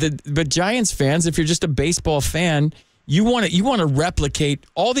 But Giants fans, if you're just a baseball fan, you want to replicate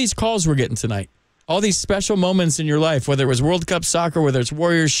all these calls we're getting tonight, all these special moments in your life, whether it was World Cup soccer, whether it's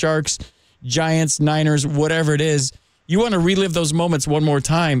Warriors, Sharks, Giants, Niners, whatever it is. You want to relive those moments one more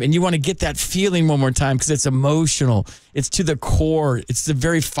time, and you want to get that feeling one more time because it's emotional. It's to the core. It's the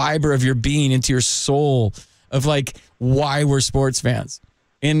very fiber of your being, into your soul of like why we're sports fans.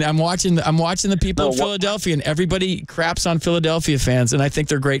 And I'm watching the people in Philadelphia, and everybody craps on Philadelphia fans, and I think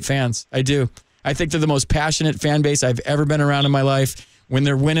they're great fans. I do. I think they're the most passionate fan base I've ever been around in my life. When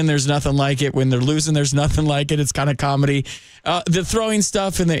they're winning, there's nothing like it. When they're losing, there's nothing like it. It's kind of comedy. The throwing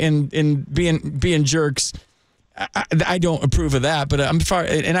stuff and being jerks, I don't approve of that. But I'm far,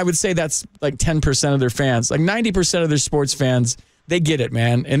 and I would say that's like 10% of their fans. Like 90% of their sports fans, they get it,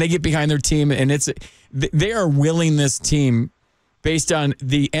 man, and they get behind their team, and they are willing this team based on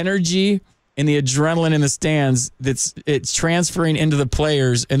the energy and the adrenaline in the stands it's transferring into the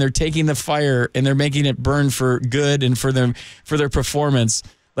players, and they're taking the fire and they're making it burn for good and for their performance.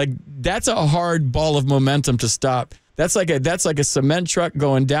 Like that's a hard ball of momentum to stop. That's like a cement truck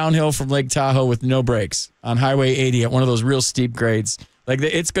going downhill from Lake Tahoe with no brakes on Highway 80 at one of those real steep grades. Like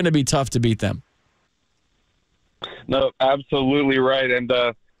it's going to be tough to beat them. No, absolutely right. And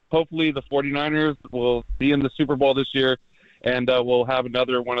hopefully the 49ers will be in the Super Bowl this year, and we'll have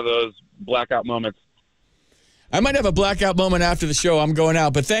another one of those blackout moments. I might have a blackout moment after the show. I'm going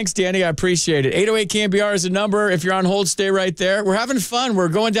out. But thanks, Danny. I appreciate it. 808 KNBR is the number. If you're on hold, stay right there. We're having fun. We're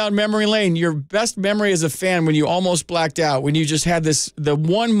going down memory lane. Your best memory as a fan when you almost blacked out, when you just had the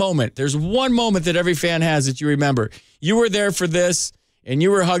one moment. There's one moment that every fan has that you remember. You were there for this, and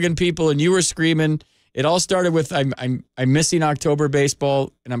you were hugging people, and you were screaming. It all started with I'm missing October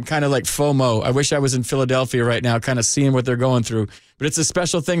baseball, and I'm kind of like FOMO. I wish I was in Philadelphia right now, kind of seeing what they're going through. But it's a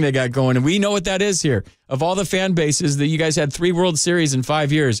special thing they got going, and we know what that is here. Of all the fan bases that you guys had 3 World Series in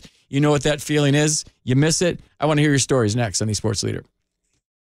 5 years, you know what that feeling is. You miss it. I want to hear your stories next on The Sports Leader.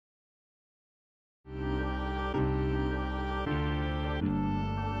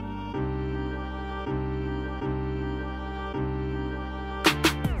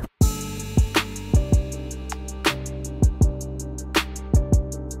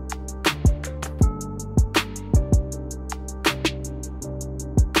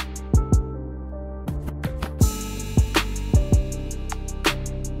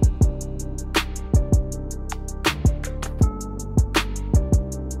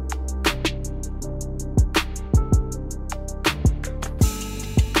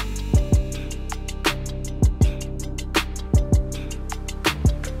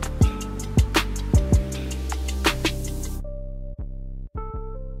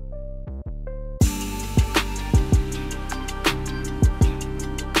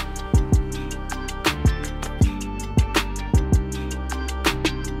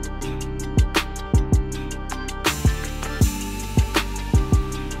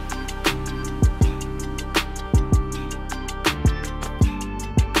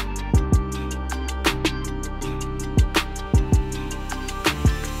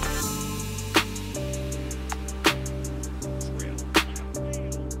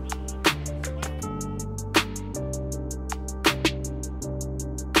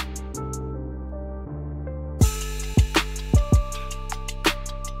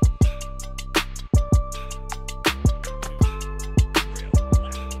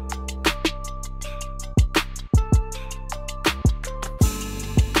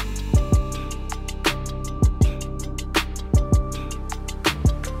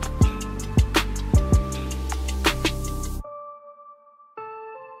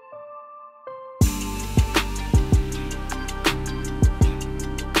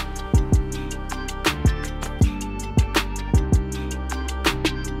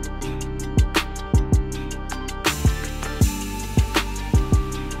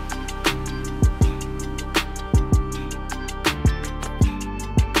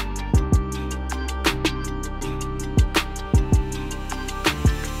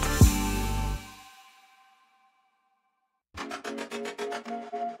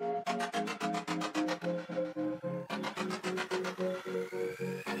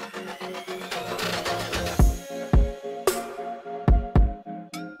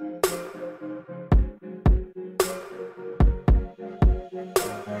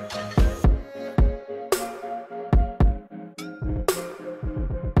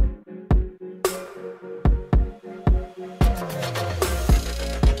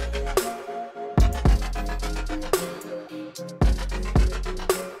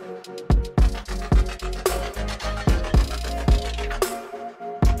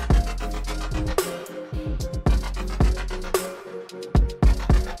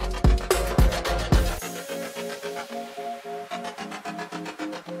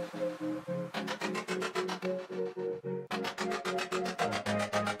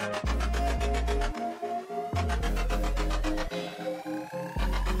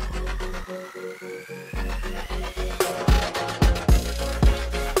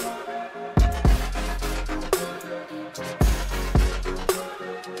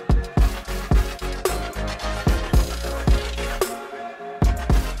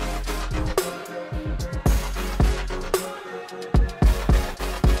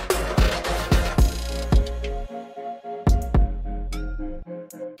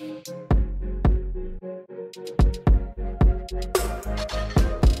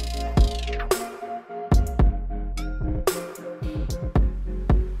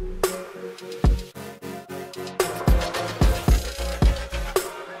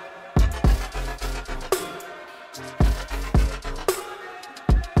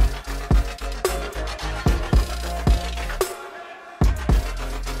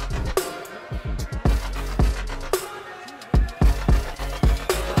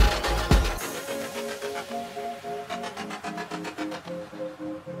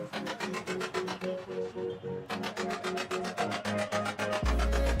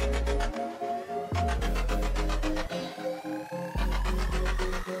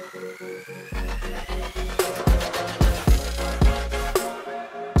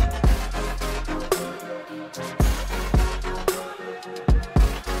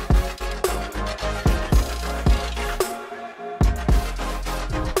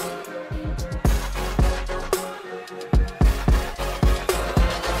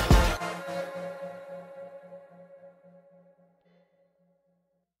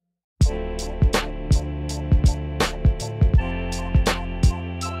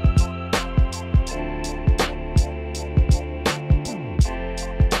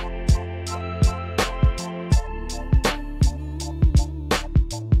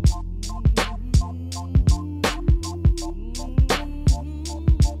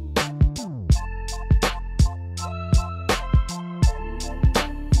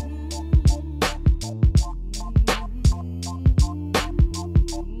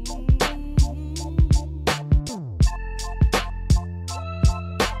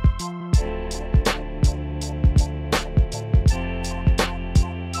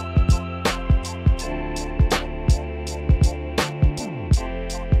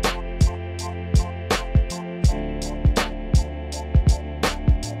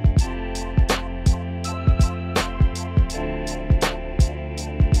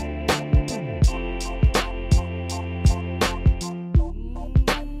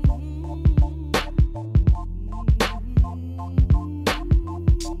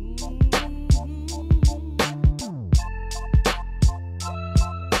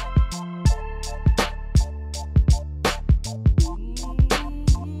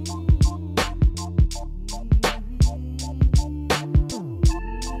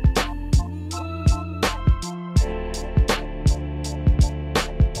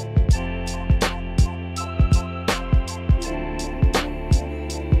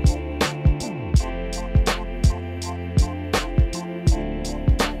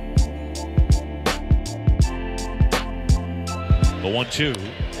 1-2.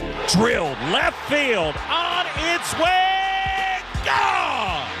 Drilled left field on its way.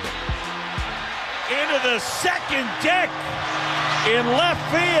 Gone! Into the second deck in left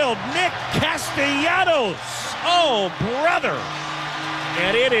field, Nick Castellanos. Oh, brother.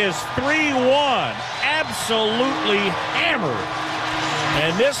 And it is 3-1. Absolutely hammered.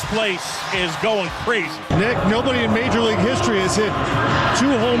 And this place is going crazy. Nick, nobody in Major League history has hit 2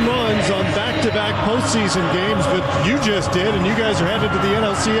 home runs on back-to-back postseason games, but you just did, and you guys are headed to the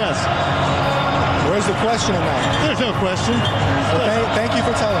NLCS. Where's the question in that? There's no question. Well, thank you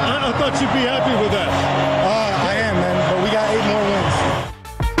for telling me. I thought you'd be happy with that. I am, man, but we got 8 more wins.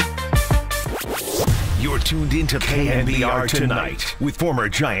 You're tuned into KNBR Tonight with former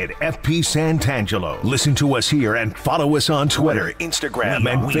Giant FP Santangelo. Listen to us here and follow us on Twitter, Instagram,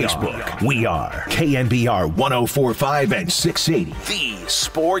 and Facebook. We are KNBR 1045 and 680, the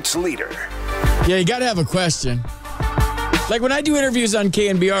sports leader. Yeah, you got to have a question. Like when I do interviews on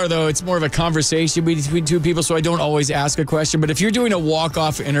KNBR, though, it's more of a conversation between two people, so I don't always ask a question. But if you're doing a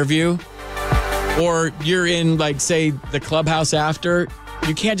walk-off interview or you're in, like, say, the clubhouse after,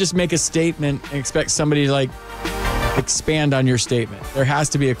 you can't just make a statement and expect somebody to, like, expand on your statement. There has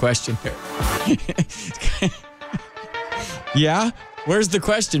to be a question there. Yeah? Where's the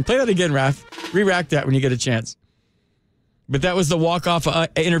question? Play that again, Raph. Re-rack that when you get a chance. But that was the walk-off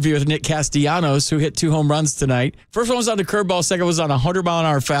interview with Nick Castellanos, who hit 2 home runs tonight. First one was on the curveball. Second was on a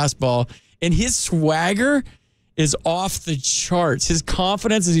 100-mile-an-hour fastball. And his swagger is off the charts. His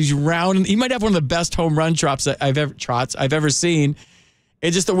confidence as he's rounding. He might have one of the best home run trots I've ever seen.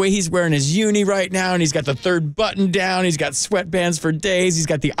 It's just the way he's wearing his uni right now, and he's got the third button down. He's got sweatbands for days. He's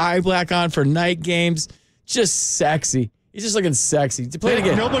got the eye black on for night games. Just sexy. He's just looking sexy. Play it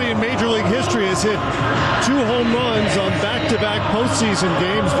again. Nobody in Major League history has hit 2 home runs on back-to-back postseason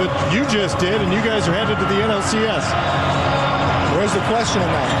games, but you just did, and you guys are headed to the NLCS. Where's the question in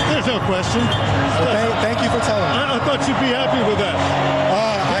that? There's no question. Well, thank you for telling me. I thought you'd be happy with that.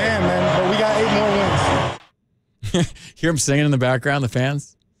 I am, man, but we got 8 more wins. Hear them singing in the background, the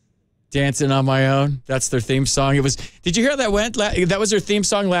fans? Dancing on My Own. That's their theme song. Did you hear how that went? That was their theme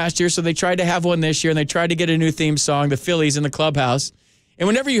song last year, so they tried to have one this year, and they tried to get a new theme song, the Phillies in the clubhouse. And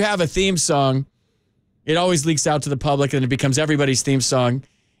whenever you have a theme song, it always leaks out to the public, and it becomes everybody's theme song.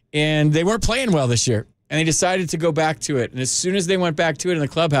 And they weren't playing well this year, and they decided to go back to it. And as soon as they went back to it in the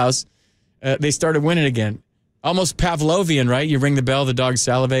clubhouse, they started winning again. Almost Pavlovian, right? You ring the bell, the dogs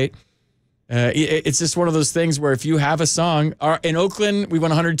salivate. It's just one of those things where if you have a song, in Oakland, we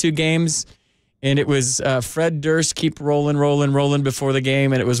won 102 games, and it was Fred Durst, Keep Rolling, Rolling, Rolling before the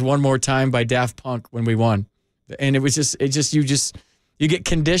game, and it was One More Time by Daft Punk when we won. And you get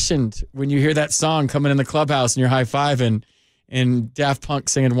conditioned when you hear that song coming in the clubhouse and you're high-fiving and Daft Punk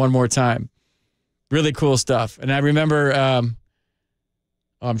singing One More Time. Really cool stuff. And I remember,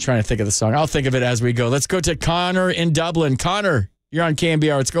 I'm trying to think of the song. I'll think of it as we go. Let's go to Connor in Dublin. Connor, you're on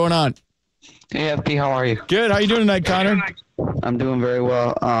KNBR. What's going on? Hey, FP, how are you? Good. How you doing tonight, Connor? I'm doing very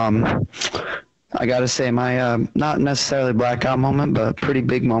well. I got to say, my not necessarily blackout moment, but a pretty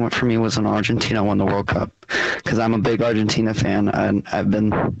big moment for me was when Argentina won the World Cup, because I'm a big Argentina fan, and I've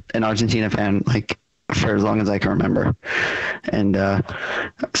been an Argentina fan, like, for as long as I can remember. And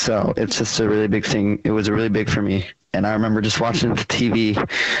so it's just a really big thing. It was really big for me. And I remember just watching the TV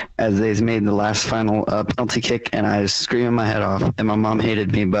as they made the last final penalty kick, and I was screaming my head off. And my mom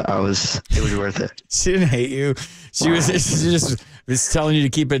hated me, but it was worth it. She didn't hate you. She just was telling you to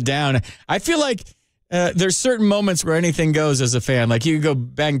keep it down. I feel like there's certain moments where anything goes as a fan. Like you could go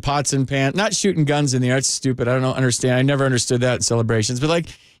bang pots and pans, not shooting guns in the air. It's stupid. I don't understand. I never understood that in celebrations. But like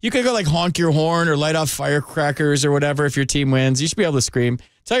you could go like honk your horn or light off firecrackers or whatever if your team wins. You should be able to scream.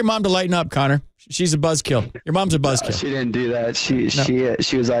 Tell your mom to lighten up, Connor. She's a buzzkill. Your mom's a buzzkill. No, she didn't do that.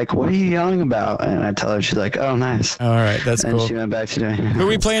 She was like, "What are you yelling about?" And I tell her, she's like, "Oh, nice." All right, that's and cool. She went back to doing. Who are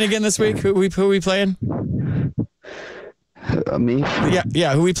we playing again this week? Who are we playing? Me?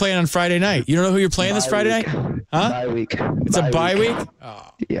 Yeah. Who are we playing on Friday night? You don't know who you're playing this Friday night? Huh? Bye week. It's a bye week? Oh.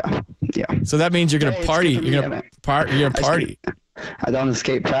 Yeah. So that means you're going to party. You're going to party. I don't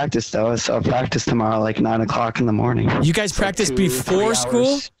escape practice, though. So I'll practice tomorrow, like 9 o'clock in the morning. You guys practice before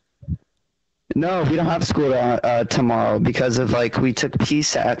school? No, we don't have school tomorrow because of we took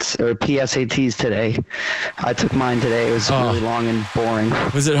PSATs or PSATs today. I took mine today. It was really long and boring.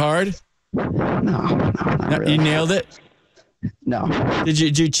 Was it hard? No, not really. You nailed it? No. Did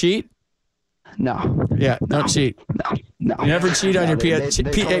you cheat? No. Yeah, don't cheat. No. You never cheat on your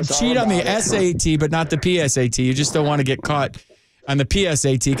cheat on the SAT, but not the PSAT. You just don't want to get caught. on the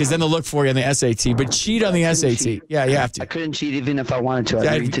PSAT because then they'll look for you on the SAT, but cheat on the SAT. Cheat. Yeah, you have to. I couldn't cheat even if I wanted to.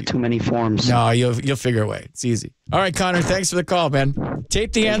 I'd read to too many forms. No, you'll figure a way. It's easy. All right, Connor, thanks for the call, man.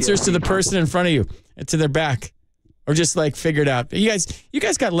 Tape the answers to the person in front of you and to their back, or just like figure it out. You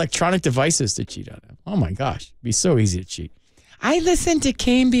guys got electronic devices to cheat on them. Oh my gosh, it'd be so easy to cheat. I listened to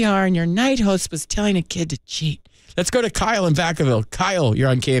KNBR and your night host was telling a kid to cheat. Let's go to Kyle in Vacaville. Kyle, you're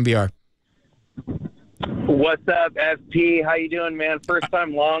on KNBR. What's up, FP? How you doing, man? First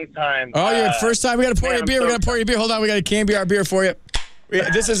time, long time. Oh, you're first time. We got to pour you a beer. Hold on, we got a KNBR beer for you.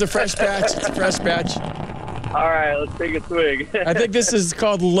 This is a fresh batch. It's a fresh batch. All right, let's take a swig. I think this is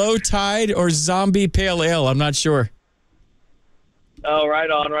called Low Tide or Zombie Pale Ale. I'm not sure. Oh, right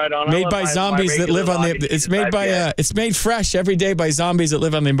on. Made by zombies that live on the. It's made by. It's made fresh every day by zombies that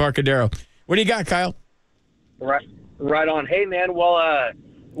live on the Embarcadero. What do you got, Kyle? Right on. Hey, man. Well,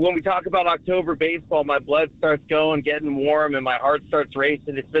 when we talk about October baseball, my blood starts going, getting warm, and my heart starts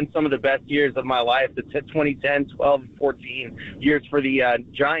racing. It's been some of the best years of my life, the 2010, 12, 14 years for the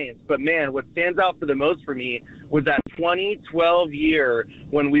Giants. But, man, what stands out for the most for me was that 2012 year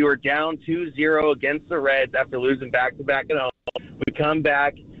when we were down 2-0 against the Reds after losing back-to-back at home. We come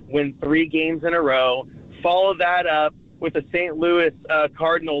back, win 3 games in a row, follow that up with the St. Louis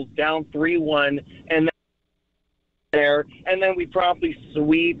Cardinals down 3-1, and then we promptly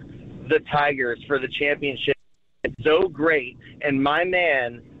sweep the Tigers for the championship. It's so great. And my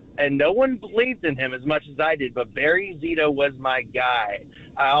man, and no one believed in him as much as I did, but Barry Zito was my guy.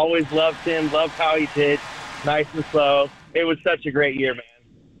 I always loved him, loved how he pitched, nice and slow. It was such a great year, man.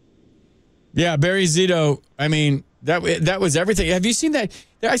 Yeah, Barry Zito, I mean, that was everything. Have you seen that?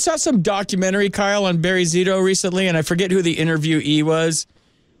 I saw some documentary, Kyle, on Barry Zito recently, and I forget who the interviewee was.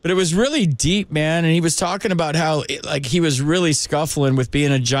 But it was really deep, man, and he was talking about how he was really scuffling with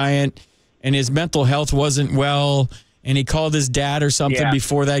being a Giant, and his mental health wasn't well, and he called his dad or something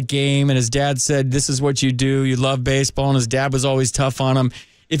before that game, and his dad said, "This is what you do. You love baseball," and his dad was always tough on him.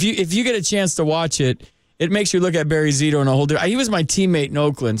 If you get a chance to watch it, it makes you look at Barry Zito in a whole different. He was my teammate in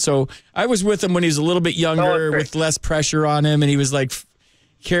Oakland, so I was with him when he was a little bit younger, with less pressure on him, and he was like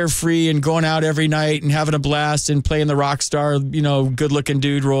carefree and going out every night and having a blast and playing the rock star, good-looking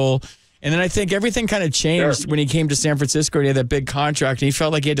dude role. And then I think everything kind of changed when he came to San Francisco and he had that big contract and he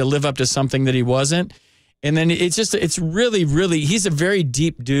felt like he had to live up to something that he wasn't. And then it's really, really, he's a very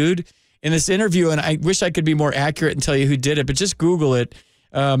deep dude in this interview. And I wish I could be more accurate and tell you who did it, but just Google it.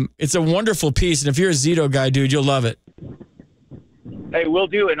 It's a wonderful piece. And if you're a Zito guy, dude, you'll love it. Hey, will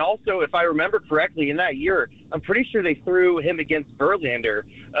do. And also, if I remember correctly, in that year, I'm pretty sure they threw him against Verlander.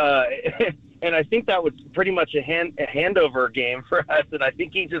 And I think that was pretty much a handover game for us. And I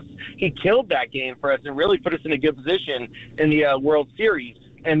think he killed that game for us and really put us in a good position in the World Series.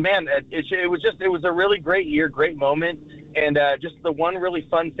 And, man, it was a really great year, great moment. And just the one really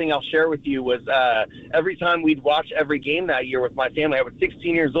fun thing I'll share with you was every time we'd watch every game that year with my family, I was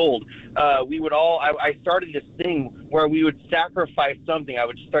 16 years old, we would all, I started this thing where we would sacrifice something. I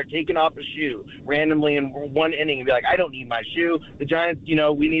would start taking off a shoe randomly in one inning and be like, I don't need my shoe. The Giants,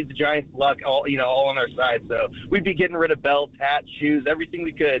 we need the Giants' luck all on our side. So we'd be getting rid of belts, hats, shoes, everything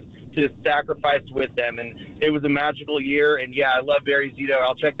we could to sacrifice with them. And it was a magical year. And, yeah, I love Barry Zito.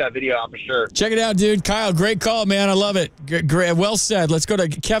 I'll check that video out for sure. Check it out, dude. Kyle, great call, man. I love it. Great. Well said. Let's go to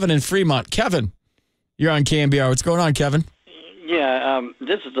Kevin in Fremont. Kevin, you're on KNBR. What's going on, Kevin? Yeah,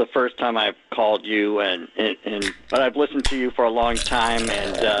 this is the first time I've called you, but I've listened to you for a long time,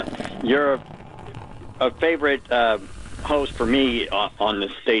 and you're a favorite host for me on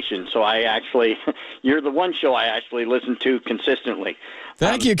this station. So you're the one show I actually listen to consistently.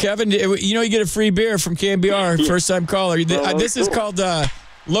 Thank you, Kevin. You get a free beer from KNBR, first-time caller. This is called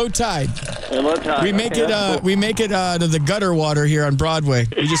Low Tide. Low Tide. We make it to the gutter water here on Broadway.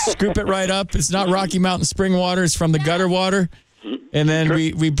 We just scoop it right up. It's not Rocky Mountain spring water. It's from the gutter water. And then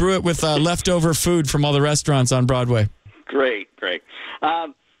we brew it with leftover food from all the restaurants on Broadway. Great.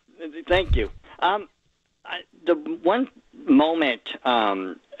 Thank you. The one moment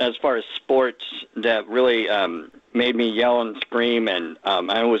as far as sports that really made me yell and scream, and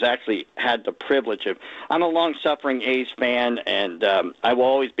I was actually had the privilege of. I'm a long-suffering A's fan, and I will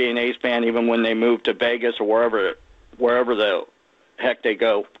always be an A's fan, even when they move to Vegas or wherever the heck they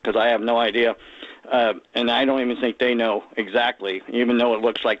go, because I have no idea, and I don't even think they know exactly, even though it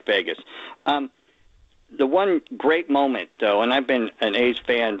looks like Vegas. The one great moment, though, and I've been an A's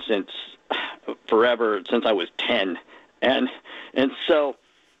fan since forever, since I was 10, and so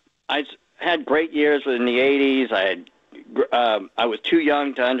I had great years in the 80s. I was too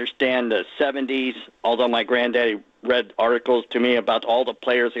young to understand the 70s, although my granddaddy read articles to me about all the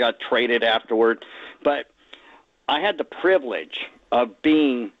players that got traded afterward. But I had the privilege of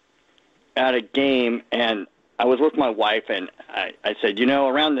being at a game, and I was with my wife, and I said,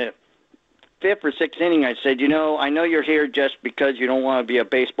 around the 5th or 6th inning, I said, I know you're here just because you don't want to be a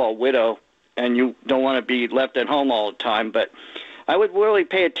baseball widow and you don't want to be left at home all the time, but I would really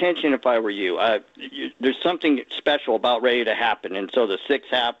pay attention if I were you. There's something special about ready to happen, and so the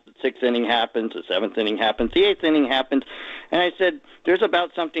 6th inning happens, the 7th inning happens, the 8th inning happens, and I said, there's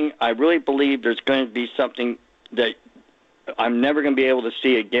about something, I really believe there's going to be something that I'm never going to be able to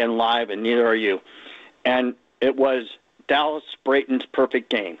see again live, and neither are you. And it was Dallas Brayton's perfect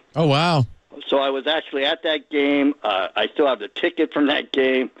game. Oh, wow. So I was actually at that game. I still have the ticket from that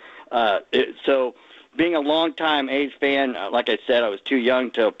game. So being a longtime A's fan, like I said, I was too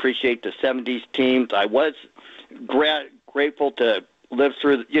young to appreciate the 70s teams. I was grateful to live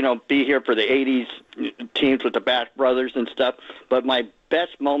through, be here for the 80s teams with the Bash Brothers and stuff. But my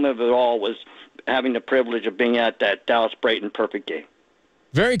best moment of it all was having the privilege of being at that Dallas Brayton perfect game.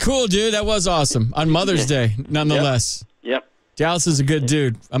 Very cool, dude. That was awesome. On Mother's Day, nonetheless. Yep. Dallas is a good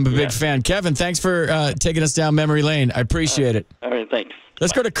dude. I'm a big fan. Kevin, thanks for taking us down memory lane. I appreciate it. All right, thanks.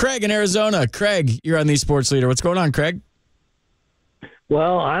 Let's go to Craig in Arizona. Craig, you're on the Sports Leader. What's going on, Craig?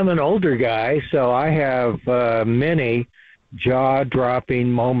 Well, I'm an older guy, so I have many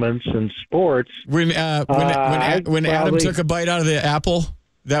jaw-dropping moments in sports. When Adam took a bite out of the apple,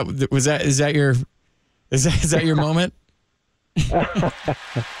 is that your moment?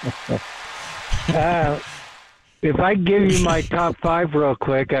 If I give you my top 5 real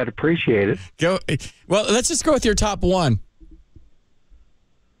quick, I'd appreciate it. Go. Well, let's just go with your top 1.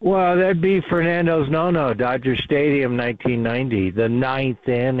 Well, that'd be Fernando's no-no, Dodger Stadium, 1990, the 9th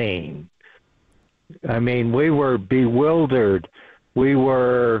inning. I mean, we were bewildered. We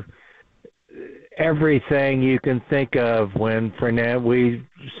were everything you can think of when we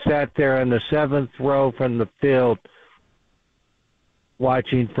sat there in the 7th row from the field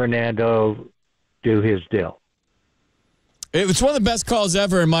watching Fernando do his deal. It was one of the best calls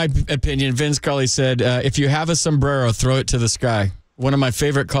ever, in my opinion. Vin Scully said, if you have a sombrero, throw it to the sky. One of my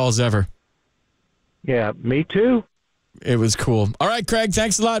favorite calls ever. Yeah, me too. It was cool. All right, Craig,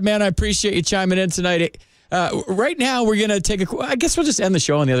 thanks a lot, man. I appreciate you chiming in tonight. Right now, we're going to I guess we'll just end the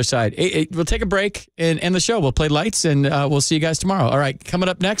show on the other side. We'll take a break and end the show. We'll play lights, and we'll see you guys tomorrow. All right, coming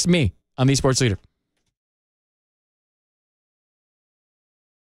up next, me on the Sports Leader.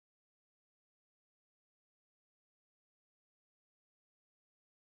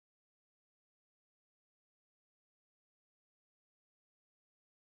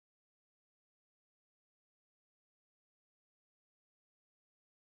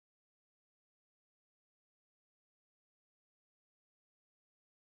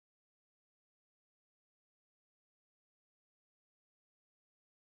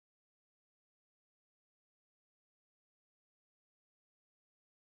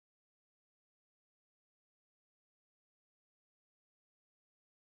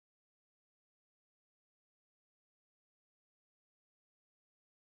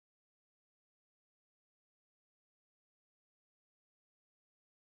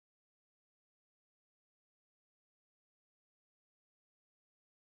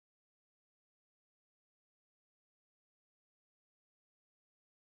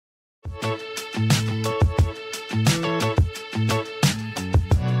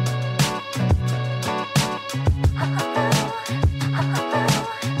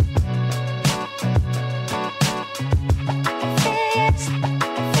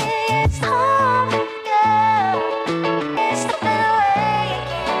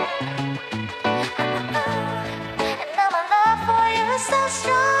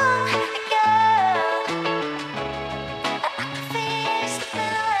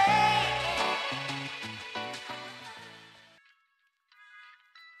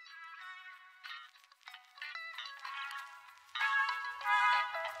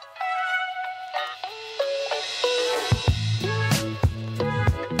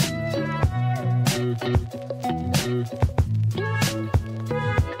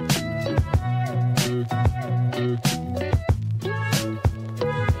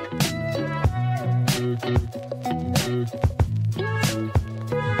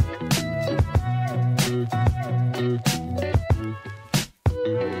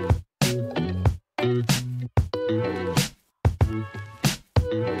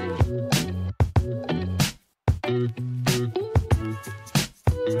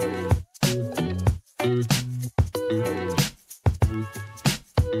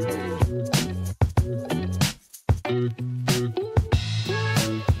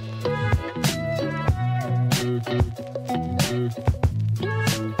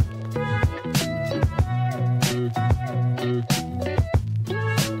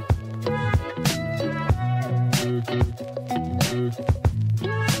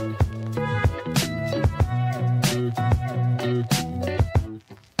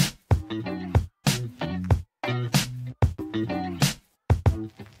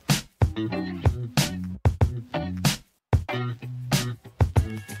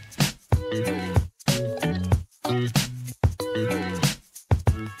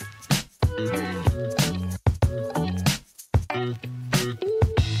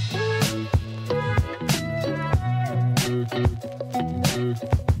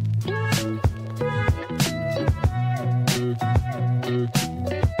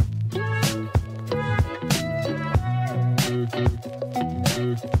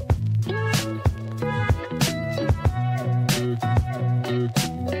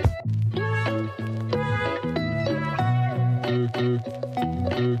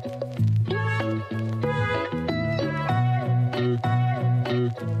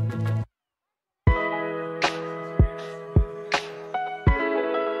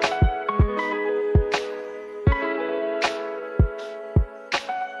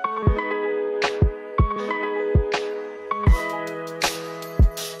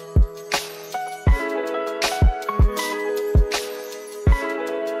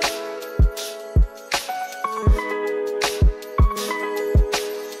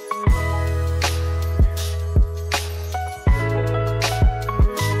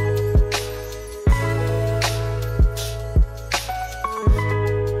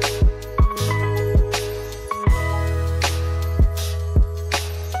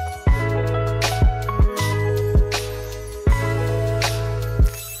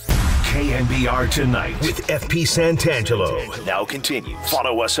 KNBR Tonight with FP Santangelo. Now continues.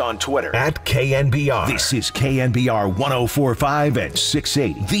 Follow us on Twitter at KNBR. This is KNBR 1045 and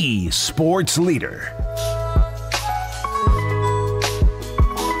 680, the sports leader.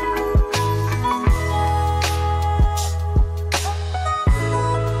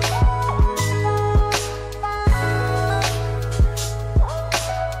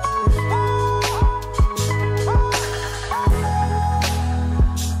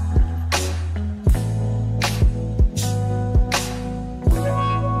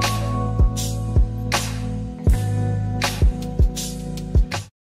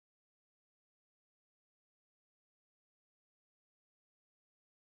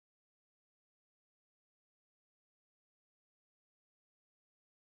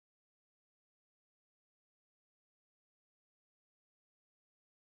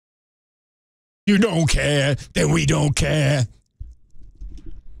 You don't care, then we don't care.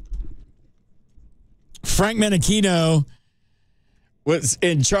 Frank Menachino was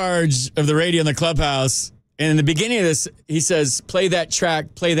in charge of the radio in the clubhouse. And in the beginning of this, he says, play that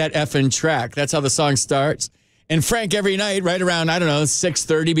track, play that effing track. That's how the song starts. And Frank, every night, right around,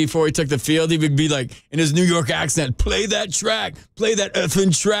 6:30 before he took the field, he would be like, in his New York accent, play that track, play that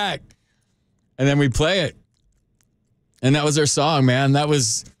effing track. And then we play it. And that was our song, man. That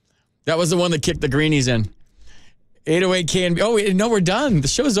was the one that kicked the greenies in. 808 KNBR. Oh, no, we're done. The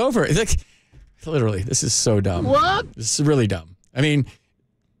show's over. It's like, literally, this is so dumb. What? This is really dumb. I mean,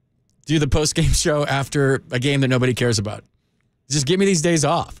 do the post-game show after a game that nobody cares about. Just give me these days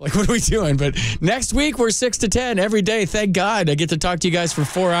off. Like, what are we doing? But next week, we're 6 to 10 every day. Thank God. I get to talk to you guys for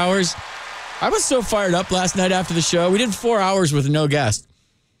 4 hours. I was so fired up last night after the show. We did 4 hours with no guest.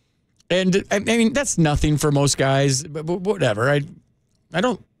 And, I mean, that's nothing for most guys. But whatever. I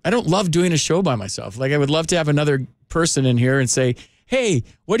don't love doing a show by myself. Like, I would love to have another person in here and say, hey,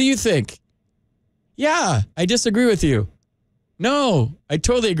 what do you think? Yeah, I disagree with you. No, I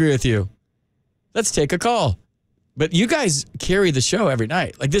totally agree with you. Let's take a call. But you guys carry the show every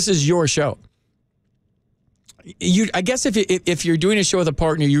night. Like, this is your show. I guess if you're doing a show with a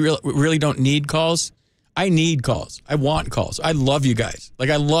partner, you really don't need calls. I need calls. I want calls. I love you guys.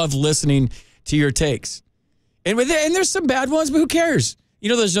 Like, I love listening to your takes. And there's some bad ones, but who cares? You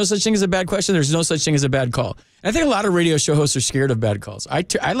know, there's no such thing as a bad question. There's no such thing as a bad call. And I think a lot of radio show hosts are scared of bad calls.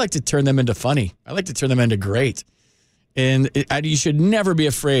 I like to turn them into funny. I like to turn them into great. And you should never be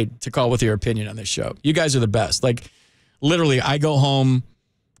afraid to call with your opinion on this show. You guys are the best. Like, literally, I go home,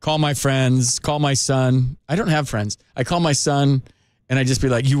 call my friends, call my son. I don't have friends. I call my son, and I just be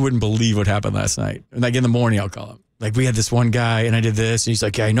like, you wouldn't believe what happened last night. And like in the morning, I'll call him. Like, we had this one guy, and I did this. And he's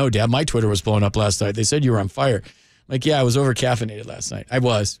like, yeah, I know, Dad. My Twitter was blowing up last night. They said you were on fire. Like, yeah, I was over-caffeinated last night. I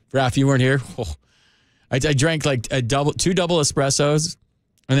was. Raph, you weren't here? Oh. I drank like two double espressos,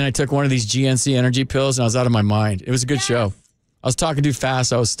 and then I took one of these GNC energy pills, and I was out of my mind. It was a good show. I was talking too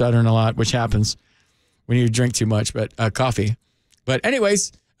fast. I was stuttering a lot, which happens when you drink too much, but coffee. But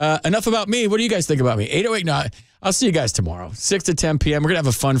anyways, enough about me. What do you guys think about me? 808, no, I'll see you guys tomorrow, 6 to 10 p.m. We're going to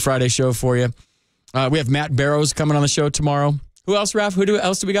have a fun Friday show for you. We have Matt Barrows coming on the show tomorrow. Who else, Raph? Who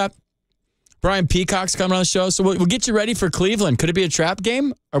else do we got? Brian Peacock's coming on the show. So we'll get you ready for Cleveland. Could it be a trap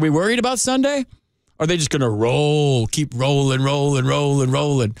game? Are we worried about Sunday? Or are they just going to keep rolling?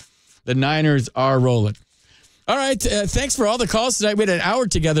 The Niners are rolling. All right. Thanks for all the calls tonight. We had an hour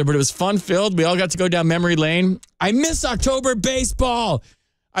together, but it was fun-filled. We all got to go down memory lane. I miss October baseball.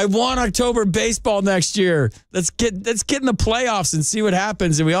 I want October baseball next year. Let's get in the playoffs and see what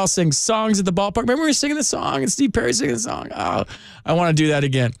happens. And we all sing songs at the ballpark. Remember we were singing the song and Steve Perry singing the song? Oh, I want to do that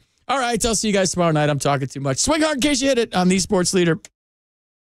again. All right. I'll see you guys tomorrow night. I'm talking too much. Swing hard in case you hit it on the Sports Leader.